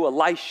said to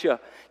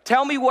Elisha,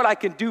 tell me what I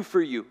can do for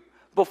you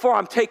before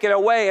I'm taken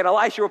away. And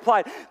Elisha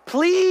replied,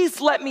 please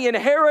let me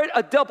inherit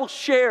a double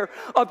share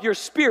of your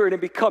spirit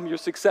and become your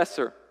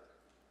successor.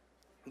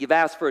 You've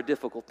asked for a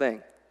difficult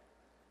thing.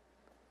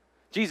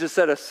 Jesus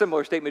said a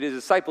similar statement to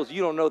his disciples,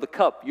 you don't know the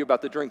cup you're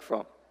about to drink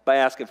from by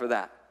asking for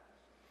that.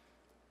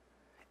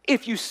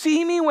 If you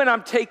see me when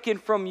I'm taken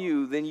from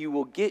you, then you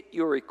will get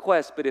your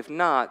request, but if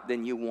not,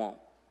 then you won't.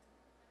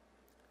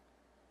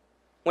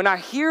 When I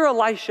hear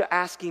Elisha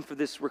asking for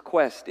this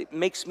request, it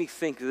makes me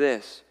think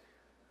this.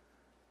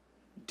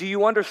 Do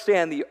you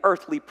understand the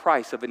earthly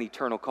price of an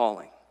eternal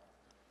calling?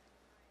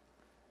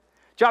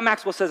 John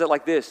Maxwell says it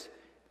like this.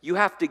 You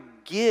have to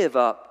give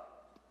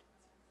up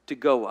to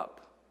go up.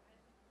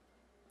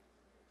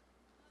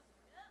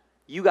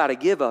 You got to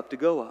give up to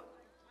go up.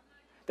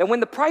 That when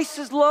the price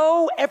is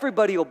low,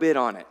 everybody will bid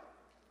on it.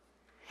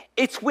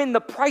 It's when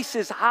the price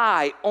is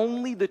high,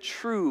 only the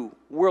true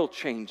world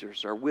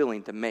changers are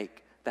willing to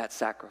make that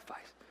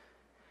sacrifice.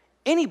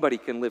 Anybody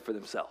can live for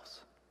themselves.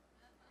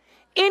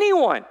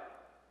 Anyone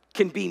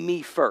can be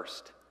me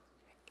first.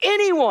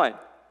 Anyone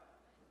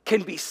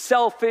can be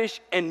selfish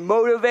and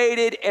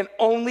motivated and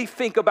only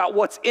think about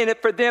what's in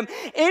it for them.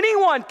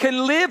 Anyone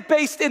can live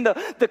based in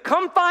the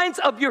confines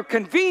of your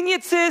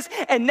conveniences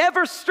and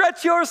never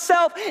stretch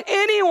yourself.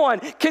 Anyone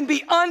can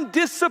be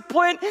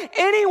undisciplined.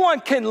 Anyone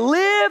can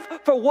live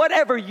for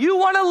whatever you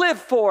want to live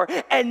for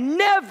and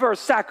never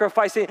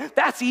sacrifice it.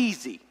 That's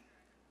easy.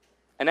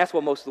 And that's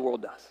what most of the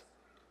world does.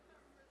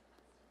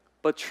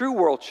 But true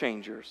world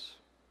changers,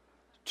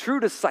 true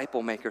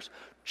disciple makers,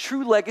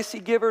 true legacy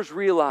givers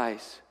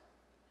realize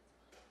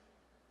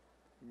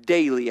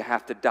daily I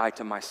have to die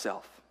to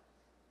myself.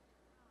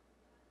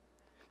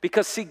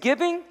 Because see,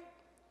 giving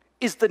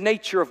is the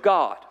nature of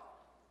God.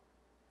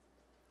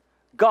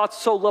 God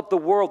so loved the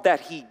world that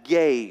he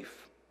gave.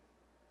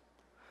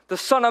 The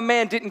Son of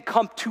Man didn't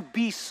come to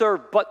be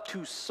served, but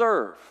to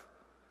serve.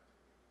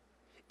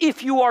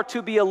 If you are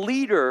to be a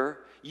leader,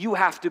 you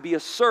have to be a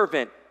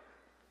servant.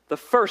 The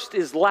first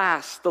is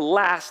last, the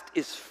last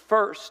is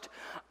first.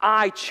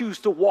 I choose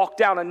to walk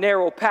down a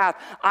narrow path.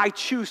 I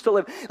choose to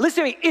live.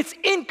 Listen to me, it's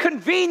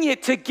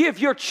inconvenient to give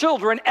your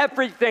children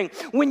everything.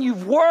 When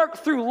you've worked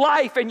through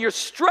life and you're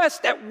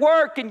stressed at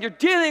work and you're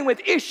dealing with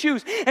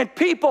issues and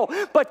people.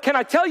 But can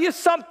I tell you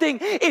something?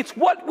 It's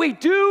what we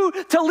do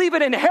to leave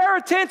an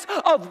inheritance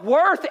of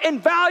worth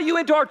and value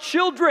into our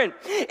children.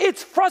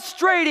 It's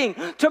frustrating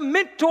to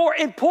mentor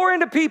and pour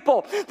into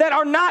people that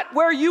are not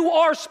where you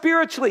are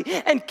spiritually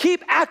and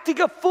keep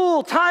acting a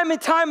fool time and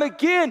time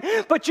again.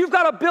 But you've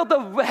got to build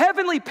the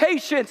heavenly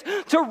patience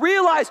to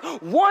realize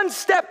one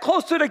step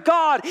closer to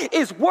God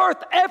is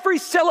worth every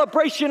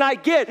celebration I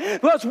get.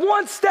 Because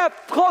one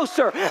step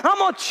closer, I'm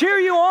going to cheer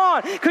you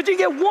on because you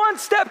get one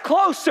step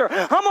closer.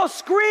 I'm going to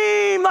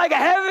scream like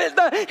heaven,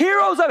 the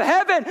heroes of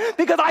heaven,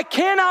 because I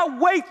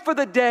cannot wait for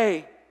the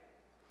day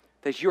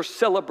that you're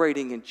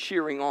celebrating and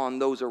cheering on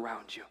those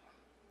around you.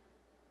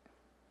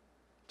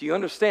 Do you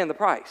understand the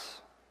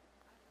price?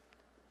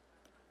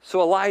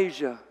 So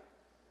Elijah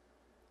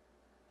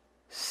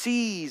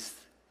sees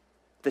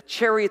the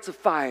chariots of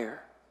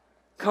fire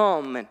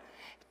come and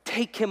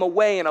take him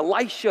away. And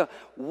Elisha,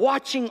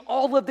 watching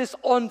all of this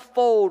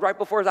unfold right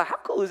before his eyes, how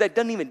cool is that?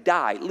 Doesn't even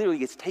die. Literally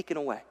gets taken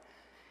away.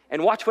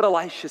 And watch what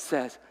Elisha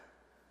says.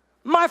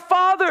 My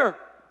father,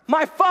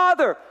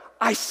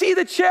 I see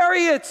the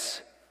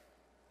chariots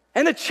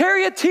and the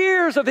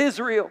charioteers of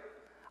Israel.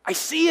 I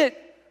see it.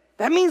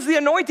 That means the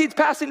anointing's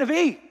passing to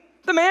me,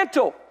 the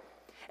mantle.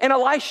 And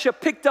Elisha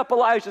picked up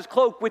Elijah's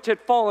cloak, which had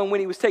fallen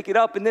when he was taken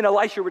up. And then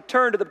Elisha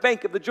returned to the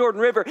bank of the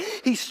Jordan River.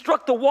 He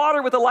struck the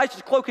water with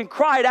Elisha's cloak and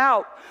cried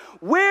out,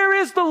 "Where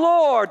is the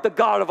Lord, the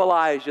God of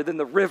Elijah?" Then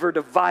the river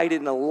divided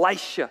and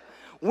Elisha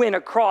went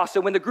across.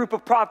 And when the group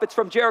of prophets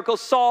from Jericho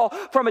saw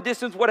from a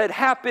distance what had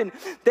happened,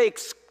 they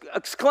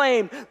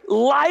exclaimed,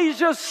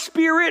 "Elijah's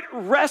spirit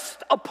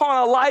rests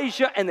upon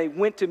Elijah." And they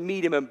went to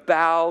meet him and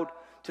bowed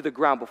to the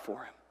ground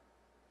before him.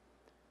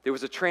 There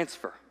was a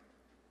transfer.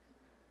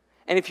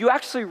 And if you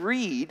actually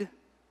read,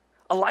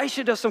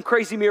 Elisha does some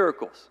crazy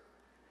miracles.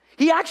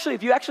 If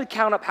you actually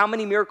count up how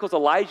many miracles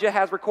Elijah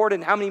has recorded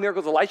and how many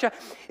miracles Elisha,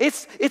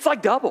 it's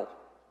like double.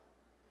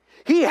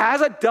 He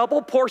has a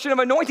double portion of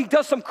anointing. He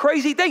does some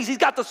crazy things. He's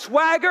got the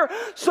swagger.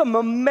 Some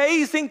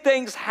amazing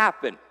things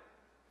happen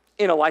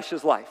in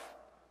Elisha's life.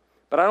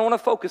 But I don't want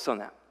to focus on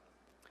that.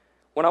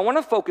 What I want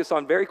to focus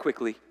on very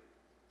quickly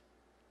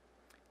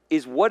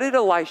is, what did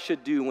Elisha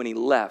do when he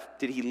left?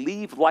 Did he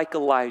leave like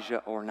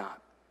Elijah or not?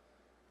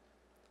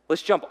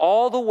 Let's jump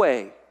all the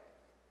way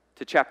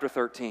to chapter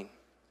 13.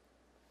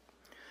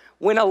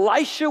 When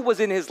Elisha was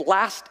in his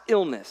last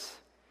illness,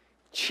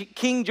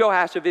 King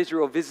Joash of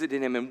Israel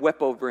visited him and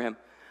wept over him.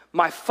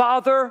 My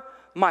father,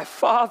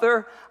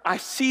 I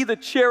see the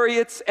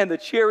chariots and the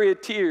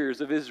charioteers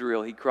of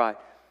Israel," he cried.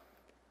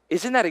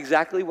 Isn't that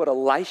exactly what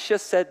Elisha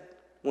said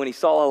when he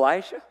saw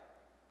Elisha?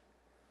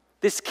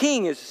 This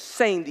king is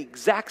saying the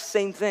exact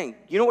same thing.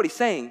 You know what he's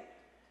saying?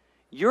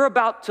 You're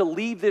about to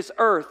leave this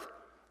earth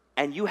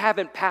and you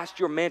haven't passed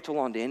your mantle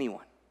on to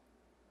anyone.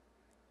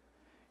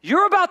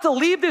 You're about to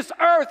leave this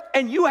earth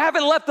and you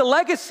haven't left a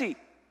legacy.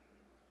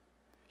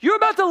 You're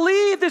about to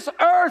leave this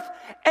earth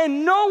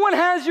and no one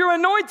has your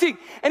anointing.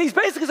 And he's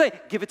basically saying,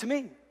 give it to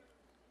me.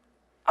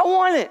 I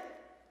want it.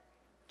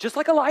 Just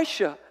like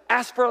Elisha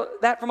asked for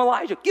that from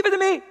Elijah. Give it to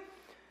me.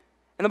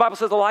 And the Bible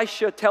says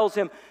Elisha tells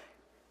him,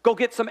 go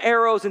get some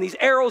arrows, and these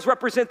arrows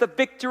represent the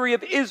victory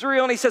of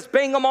Israel. And he says,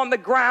 bang them on the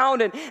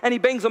ground, and he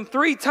bangs them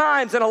 3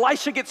 times. And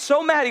Elisha gets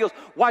so mad, he goes,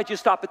 why'd you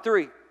stop at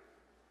 3?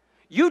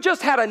 You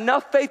just had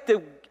enough faith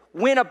to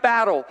win a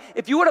battle.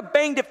 If you would have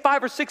banged it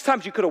 5 or 6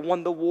 times, you could have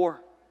won the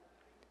war.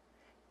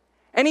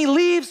 And he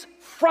leaves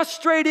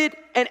frustrated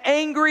and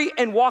angry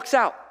and walks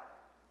out.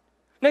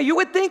 Now, you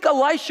would think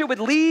Elisha would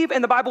leave,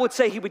 and the Bible would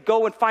say he would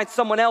go and find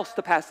someone else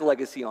to pass the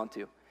legacy on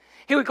to.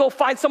 He would go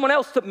find someone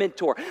else to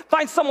mentor,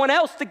 find someone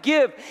else to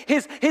give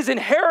his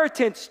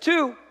inheritance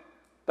to.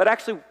 But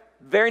actually,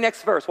 very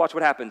next verse, watch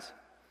what happens.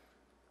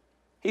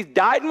 He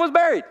died and was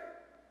buried.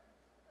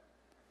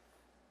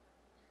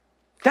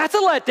 That's a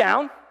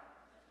letdown.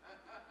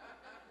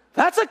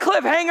 That's a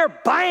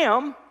cliffhanger.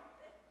 Bam.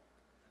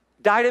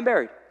 Died and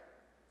buried.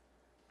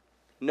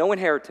 No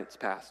inheritance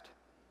passed.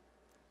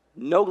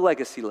 No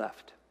legacy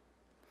left.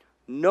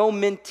 No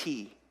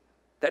mentee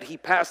that he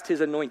passed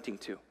his anointing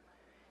to.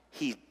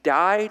 He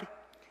died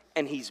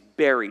and he's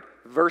buried.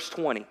 Verse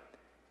 20.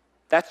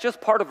 That's just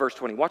part of verse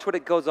 20. Watch what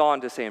it goes on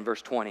to say in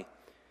verse 20.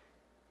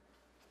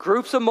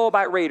 Groups of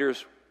Moabite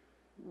raiders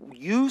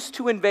used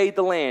to invade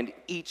the land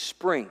each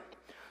spring.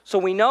 So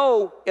we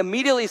know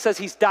immediately it says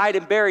he's died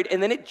and buried,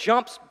 and then it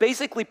jumps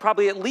basically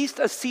probably at least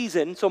a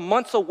season, so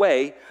months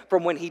away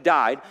from when he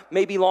died,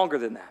 maybe longer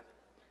than that.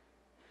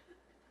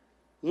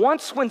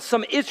 Once when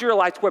some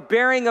Israelites were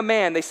burying a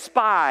man, they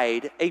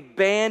spied a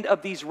band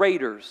of these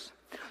raiders.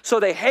 So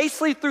they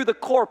hastily threw the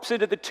corpse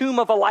into the tomb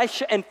of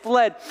Elisha and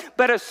fled.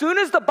 But as soon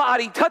as the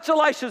body touched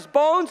Elisha's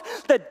bones,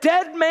 the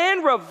dead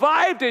man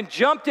revived and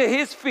jumped to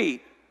his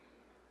feet.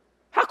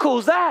 How cool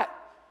is that?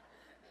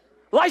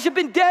 Elisha had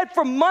been dead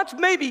for months,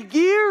 maybe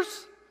years,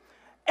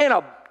 and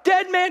a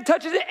dead man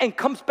touches it and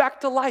comes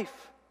back to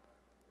life.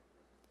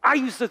 I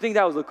used to think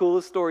that was the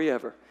coolest story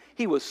ever.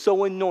 He was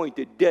so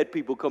anointed, dead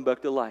people come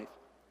back to life.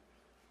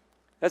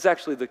 That's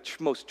actually the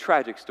most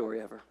tragic story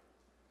ever.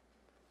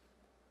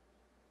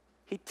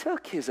 He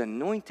took his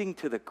anointing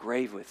to the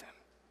grave with him.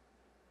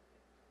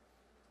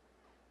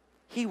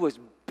 He was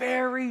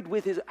buried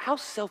with his, how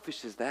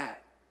selfish is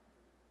that?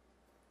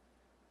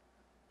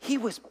 He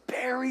was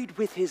buried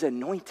with his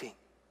anointing.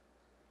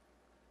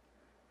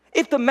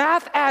 If the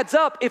math adds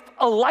up, if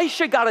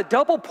Elisha got a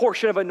double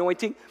portion of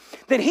anointing,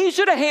 then he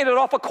should have handed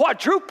off a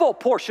quadruple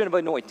portion of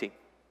anointing.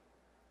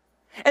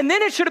 And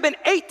then it should have been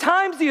 8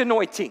 times the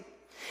anointing.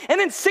 And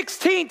then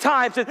 16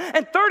 times,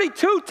 and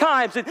 32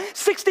 times, and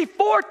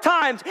 64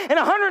 times, and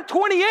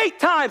 128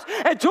 times,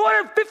 and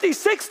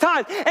 256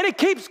 times, and it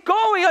keeps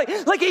going.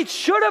 Like it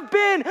should have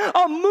been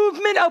a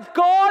movement of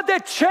God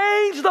that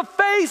changed the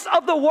face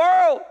of the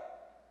world.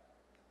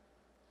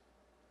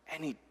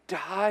 And he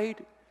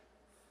died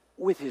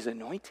with his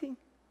anointing?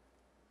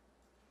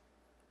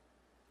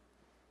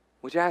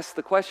 Which asks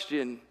the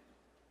question,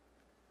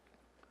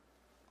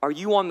 are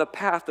you on the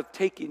path of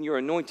taking your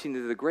anointing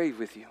to the grave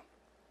with you?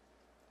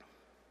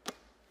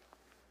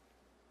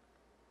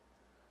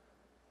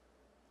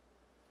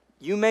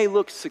 You may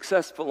look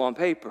successful on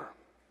paper,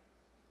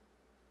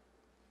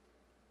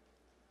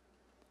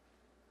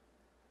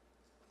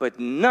 but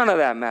none of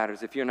that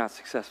matters if you're not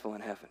successful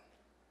in heaven.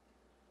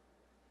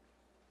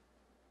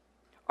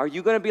 Are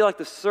you going to be like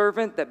the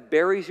servant that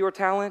buries your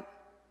talent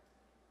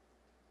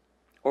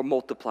or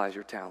multiplies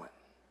your talent?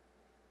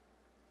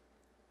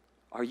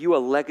 Are you a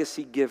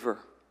legacy giver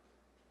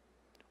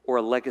or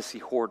a legacy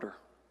hoarder?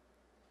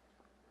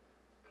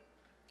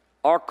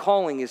 Our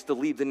calling is to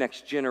leave the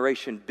next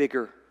generation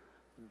bigger,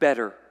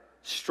 better,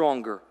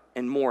 stronger,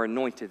 and more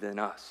anointed than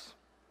us.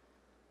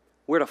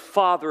 We're to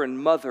father and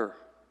mother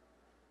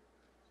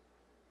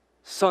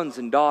sons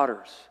and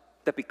daughters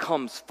that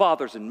becomes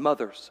fathers and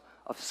mothers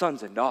of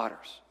sons and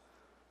daughters.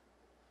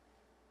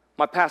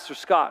 My pastor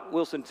Scott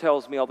Wilson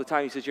tells me all the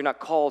time, he says, you're not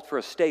called for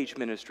a stage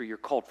ministry, you're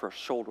called for a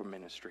shoulder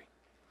ministry.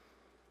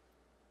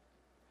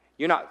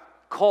 You're not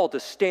called to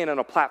stand on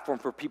a platform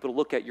for people to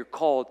look at, you're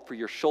called for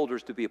your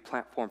shoulders to be a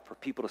platform for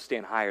people to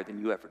stand higher than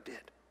you ever did.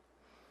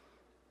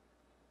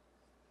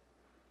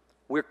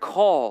 We're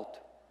called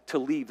to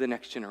leave the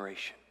next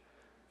generation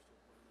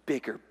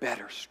bigger,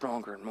 better,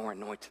 stronger, and more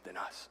anointed than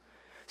us.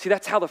 See,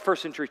 that's how the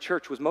first century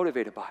church was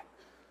motivated by.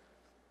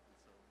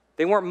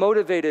 They weren't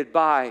motivated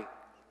by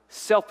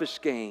selfish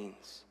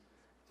gains.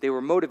 They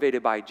were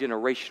motivated by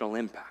generational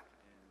impact.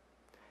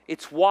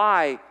 It's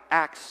why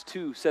Acts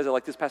 2 says it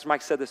like this. Pastor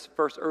Mike said this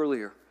first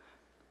earlier.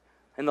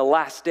 In the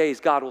last days,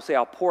 God will say,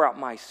 I'll pour out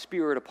my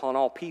spirit upon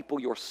all people.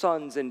 Your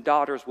sons and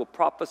daughters will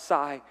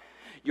prophesy.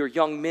 Your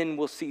young men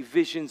will see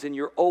visions, and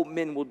your old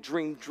men will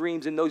dream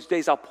dreams. In those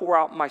days, I'll pour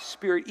out my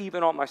spirit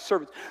even on my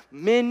servants.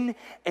 Men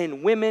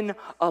and women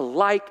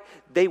alike,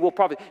 they will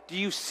prophesy. Do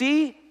you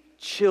see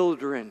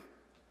children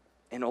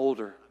and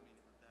older,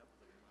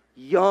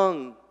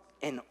 young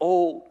and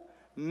old,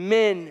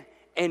 men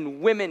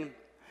and women,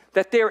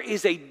 that there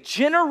is a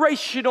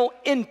generational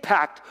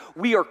impact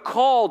we are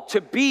called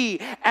to be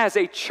as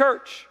a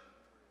church?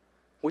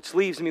 Which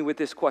leaves me with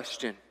this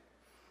question.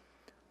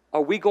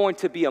 Are we going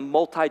to be a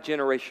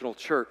multi-generational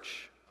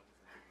church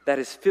that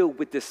is filled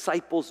with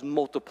disciples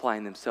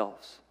multiplying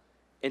themselves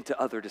into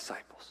other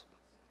disciples?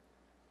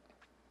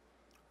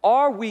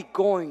 Are we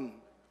going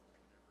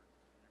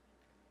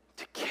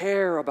to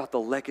care about the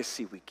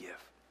legacy we give?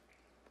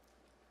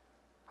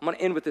 I'm going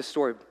to end with this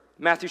story.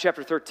 Matthew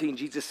chapter 13,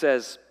 Jesus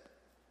says,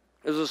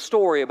 there's a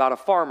story about a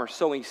farmer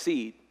sowing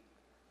seed.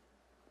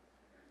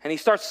 And he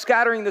starts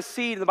scattering the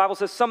seed, and the Bible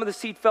says some of the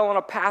seed fell on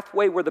a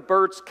pathway where the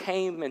birds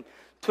came and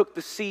took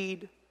the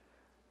seed.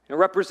 It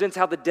represents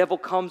how the devil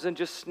comes and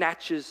just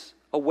snatches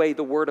away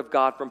the word of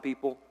God from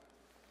people.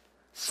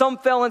 Some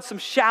fell in some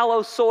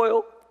shallow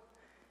soil,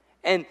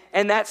 and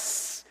that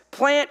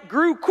plant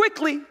grew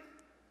quickly,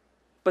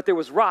 but there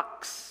was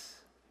rocks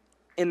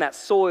in that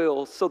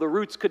soil, so the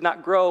roots could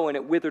not grow, and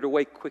it withered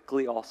away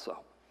quickly also.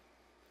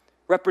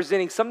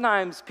 Representing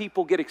sometimes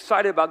people get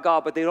excited about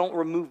God, but they don't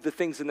remove the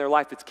things in their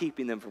life that's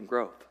keeping them from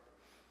growth.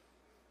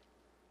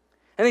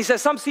 And he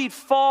says some seed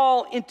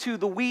fall into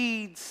the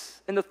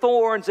weeds and the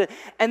thorns,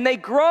 and they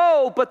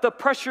grow, but the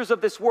pressures of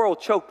this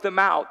world choke them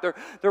out.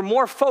 They're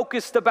more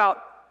focused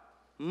about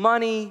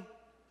money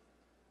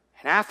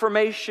and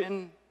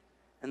affirmation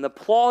and the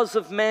applause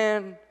of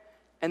man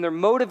And they're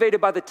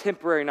motivated by the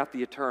temporary, not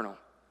the eternal.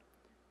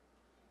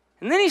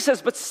 And then he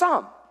says, but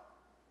some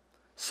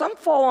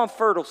fall on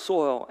fertile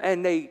soil,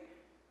 and they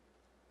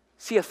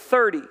see a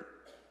 30,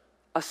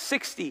 a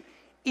 60,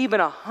 even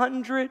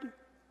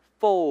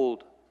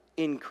 100-fold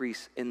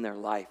increase in their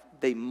life.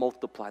 They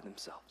multiply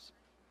themselves.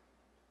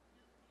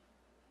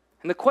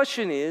 And the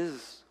question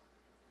is,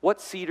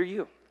 what seed are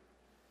you?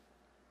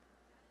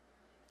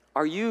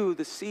 Are you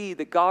the seed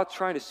that God's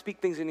trying to speak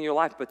things into your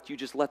life, but you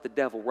just let the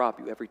devil rob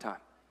you every time?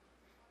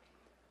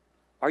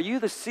 Are you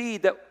the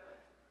seed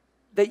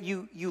that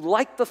you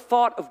like the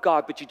thought of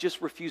God, but you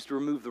just refuse to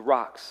remove the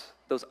rocks,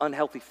 those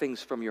unhealthy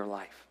things from your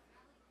life,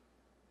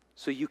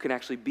 so you can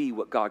actually be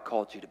what God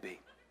called you to be?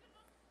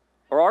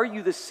 Or are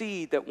you the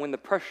seed that when the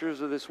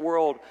pressures of this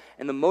world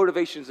and the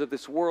motivations of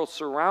this world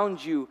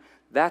surround you,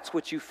 that's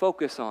what you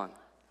focus on,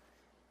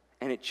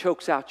 and it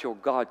chokes out your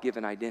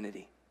God-given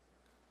identity?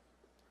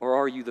 Or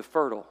are you the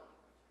fertile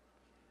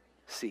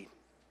seed?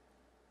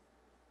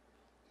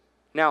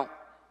 Now,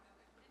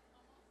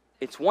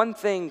 it's one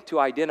thing to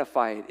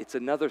identify it. It's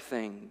another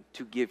thing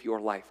to give your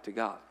life to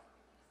God.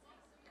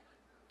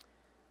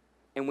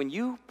 And when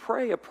you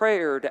pray a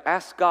prayer to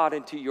ask God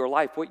into your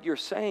life, what you're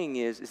saying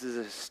is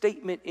a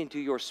statement into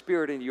your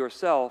spirit, into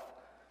yourself.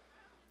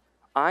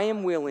 I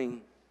am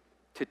willing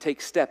to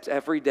take steps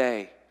every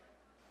day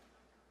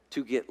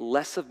to get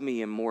less of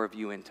me and more of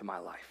you into my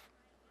life.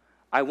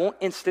 I won't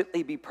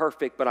instantly be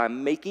perfect, but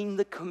I'm making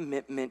the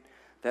commitment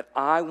that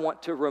I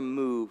want to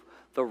remove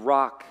the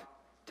rock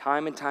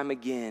time and time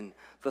again,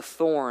 the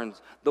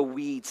thorns, the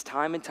weeds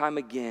time and time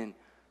again,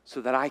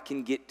 so that I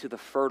can get to the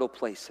fertile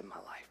place in my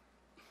life.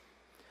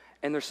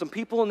 And there's some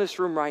people in this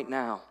room right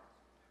now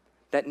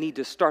that need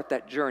to start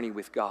that journey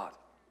with God.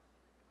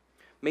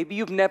 Maybe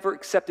you've never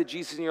accepted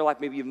Jesus in your life.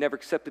 Maybe you've never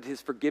accepted his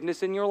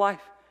forgiveness in your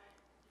life.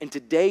 And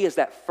today is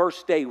that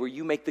first day where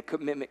you make the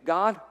commitment,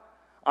 God,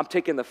 I'm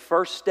taking the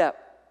first step.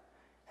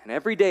 And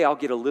every day I'll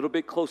get a little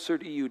bit closer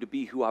to you to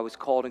be who I was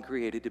called and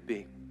created to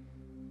be.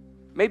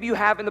 Maybe you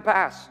have in the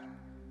past.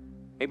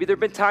 Maybe there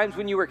have been times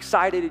when you were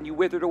excited and you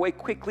withered away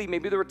quickly.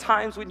 Maybe there were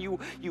times when you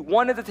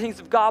wanted the things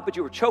of God, but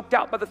you were choked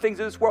out by the things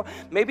of this world.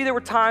 Maybe there were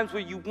times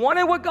where you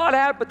wanted what God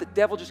had, but the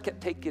devil just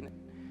kept taking it.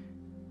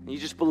 And you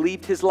just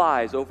believed his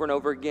lies over and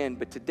over again.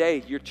 But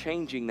today, you're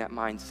changing that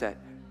mindset.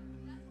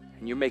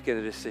 And you're making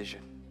a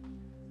decision.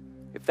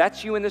 If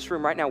that's you in this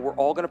room right now, we're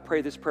all going to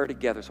pray this prayer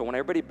together. So I want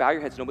everybody to bow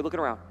your heads. Nobody looking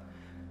around.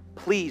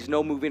 Please,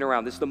 no moving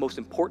around. This is the most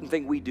important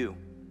thing we do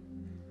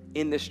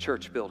in this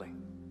church building.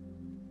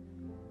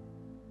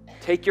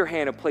 Take your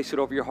hand and place it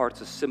over your heart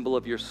as a symbol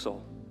of your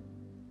soul.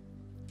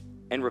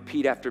 And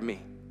repeat after me.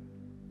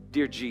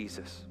 Dear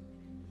Jesus,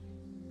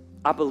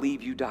 I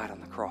believe you died on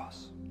the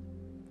cross.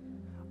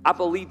 I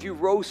believe you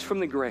rose from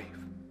the grave.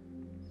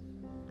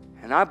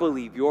 And I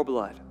believe your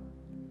blood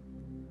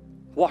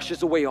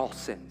washes away all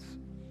sins.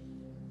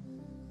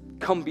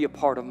 Come be a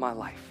part of my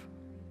life.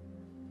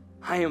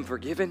 I am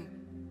forgiven.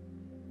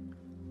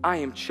 I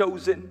am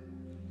chosen.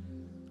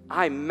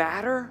 I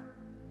matter.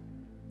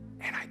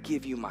 And I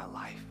give you my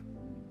life.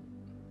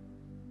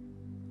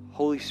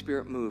 Holy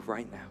Spirit, move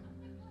right now.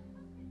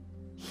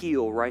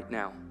 Heal right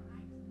now.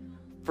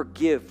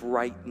 Forgive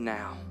right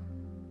now.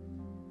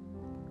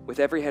 With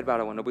every head bowed,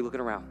 I want nobody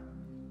looking around.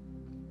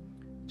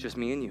 Just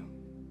me and you.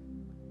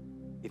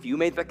 If you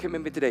made that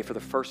commitment today for the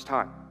first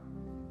time,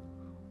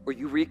 or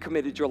you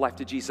recommitted your life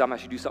to Jesus, I'm going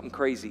to ask you to do something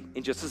crazy.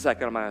 In just a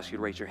second, I'm going to ask you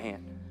to raise your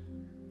hand.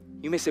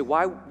 You may say,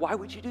 why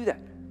would you do that?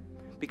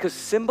 Because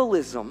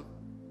symbolism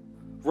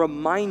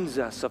reminds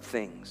us of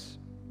things.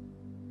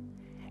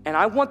 And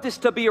I want this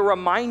to be a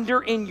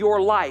reminder in your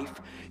life.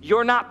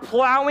 You're not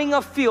plowing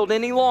a field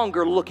any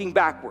longer looking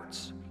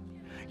backwards.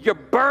 You're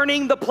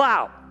burning the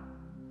plow.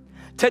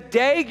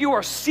 Today, you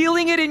are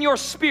sealing it in your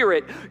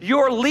spirit.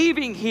 You're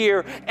leaving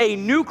here a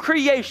new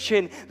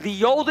creation.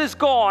 The old is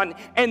gone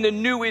and the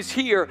new is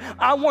here.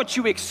 I want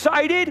you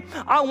excited.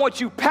 I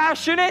want you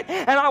passionate.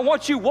 And I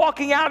want you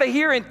walking out of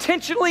here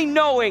intentionally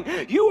knowing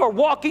you are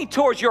walking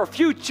towards your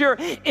future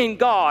in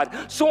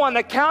God. So on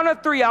the count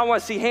of 3, I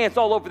want to see hands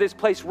all over this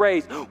place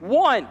raised.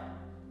 1,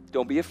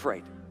 don't be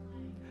afraid.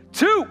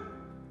 2,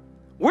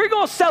 we're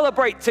going to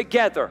celebrate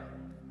together.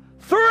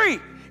 3,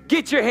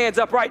 get your hands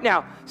up right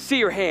now. See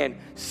your hand,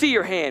 see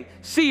your hand,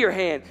 see your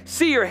hand,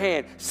 see your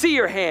hand, see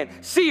your hand,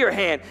 see your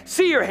hand,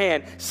 see your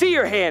hand, see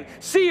your hand,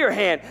 see your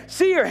hand,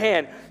 see your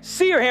hand,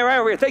 see your hand right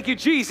over here. Thank you,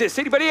 Jesus.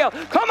 Anybody else?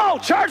 Come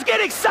on, church, get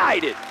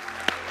excited.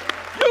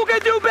 You can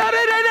do better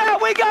than that.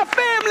 We got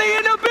family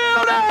in the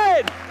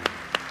building.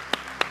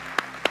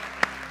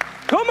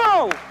 Come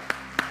on.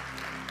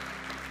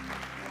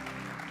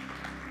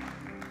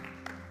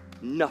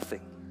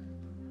 Nothing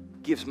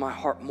gives my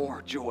heart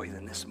more joy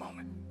than this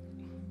moment.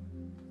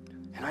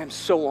 And I am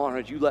so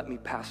honored you let me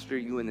pastor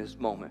you in this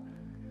moment.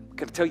 I'm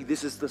going to tell you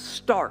this is the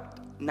start,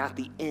 not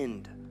the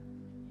end.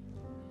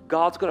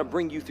 God's going to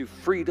bring you through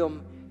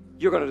freedom.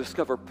 You're going to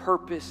discover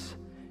purpose.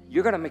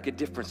 You're going to make a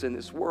difference in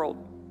this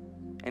world.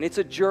 And it's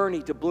a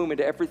journey to bloom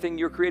into everything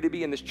you're created to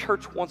be. And this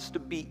church wants to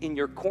be in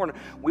your corner.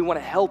 We want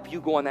to help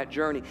you go on that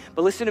journey.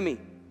 But listen to me.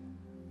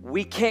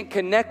 we can't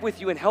connect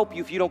with you and help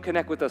you if you don't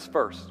connect with us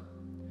first.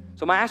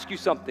 So I'm going to ask you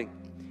something.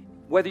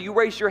 Whether you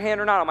raise your hand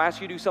or not, I'm going to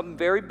ask you to do something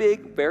very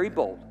big, very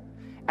bold.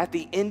 At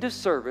the end of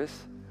service,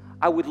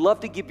 I would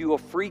love to give you a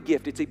free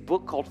gift. It's a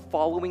book called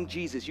Following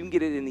Jesus. You can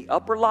get it in the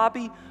upper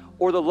lobby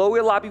or the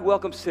lower lobby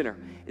welcome center.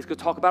 It's going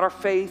to talk about our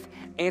faith,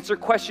 answer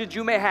questions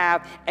you may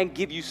have, and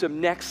give you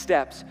some next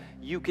steps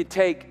you could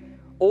take,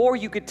 or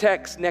you could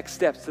text next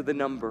steps to the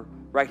number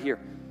right here.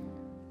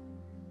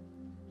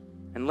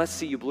 And let's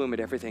see you bloom at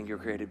everything you're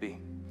created to be.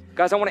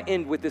 Guys, I want to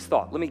end with this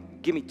thought.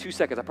 Give me 2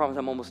 seconds. I promise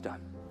I'm almost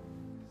done.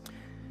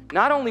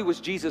 Not only was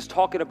Jesus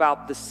talking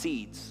about the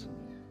seeds,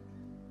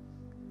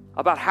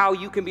 about how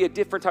you can be a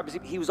different type of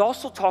seed, he was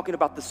also talking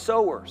about the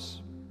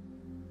sowers.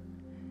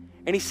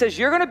 And he says,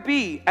 you're going to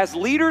be, as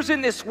leaders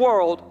in this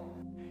world,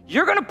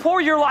 you're going to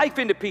pour your life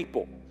into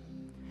people.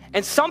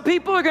 And some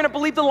people are going to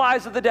believe the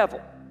lies of the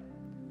devil.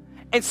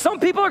 And some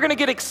people are going to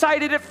get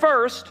excited at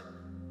first,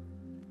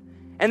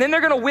 and then they're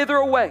going to wither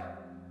away.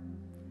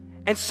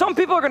 And some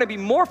people are going to be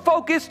more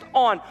focused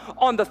on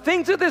the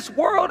things of this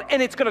world,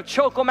 and it's going to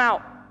choke them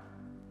out.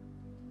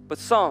 But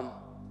some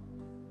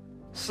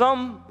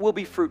will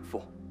be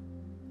fruitful.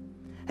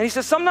 And he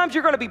says, sometimes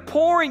you're going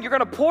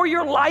to pour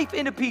your life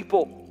into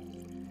people.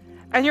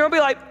 And you're going to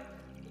be like,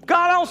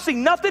 God, I don't see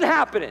nothing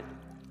happening.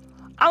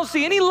 I don't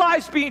see any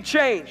lives being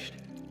changed.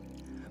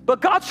 But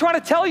God's trying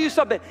to tell you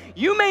something.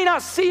 You may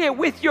not see it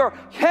with your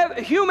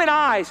human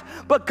eyes,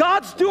 but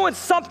God's doing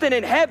something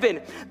in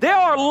heaven. There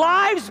are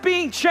lives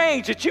being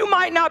changed that you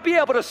might not be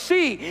able to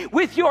see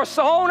with your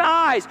own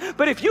eyes.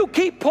 But if you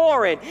keep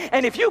pouring,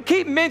 and if you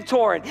keep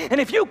mentoring,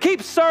 and if you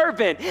keep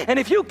serving, and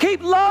if you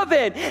keep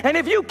loving, and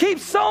if you keep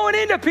sowing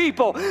into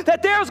people,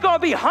 that there's going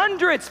to be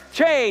hundreds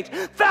changed,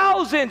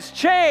 thousands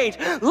changed,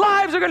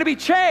 lives are going to be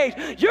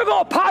changed. You're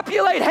going to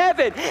populate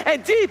heaven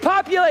and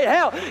depopulate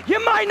hell.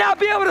 You might not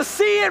be able to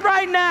see it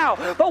right now,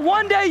 but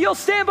one day you'll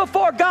stand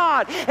before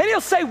God and he'll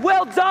say,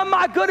 well done,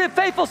 my good and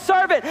faithful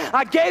servant.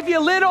 I gave you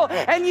little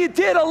and you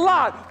did a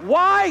lot.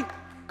 Why?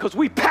 Because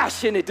we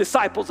passionate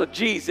disciples of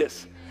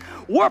Jesus.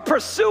 We're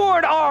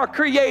pursuing our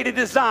created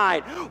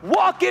design,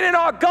 walking in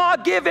our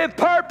God-given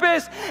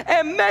purpose,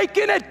 and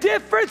making a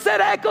difference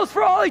that echoes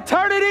for all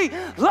eternity.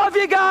 Love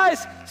you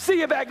guys. See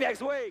you back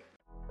next week.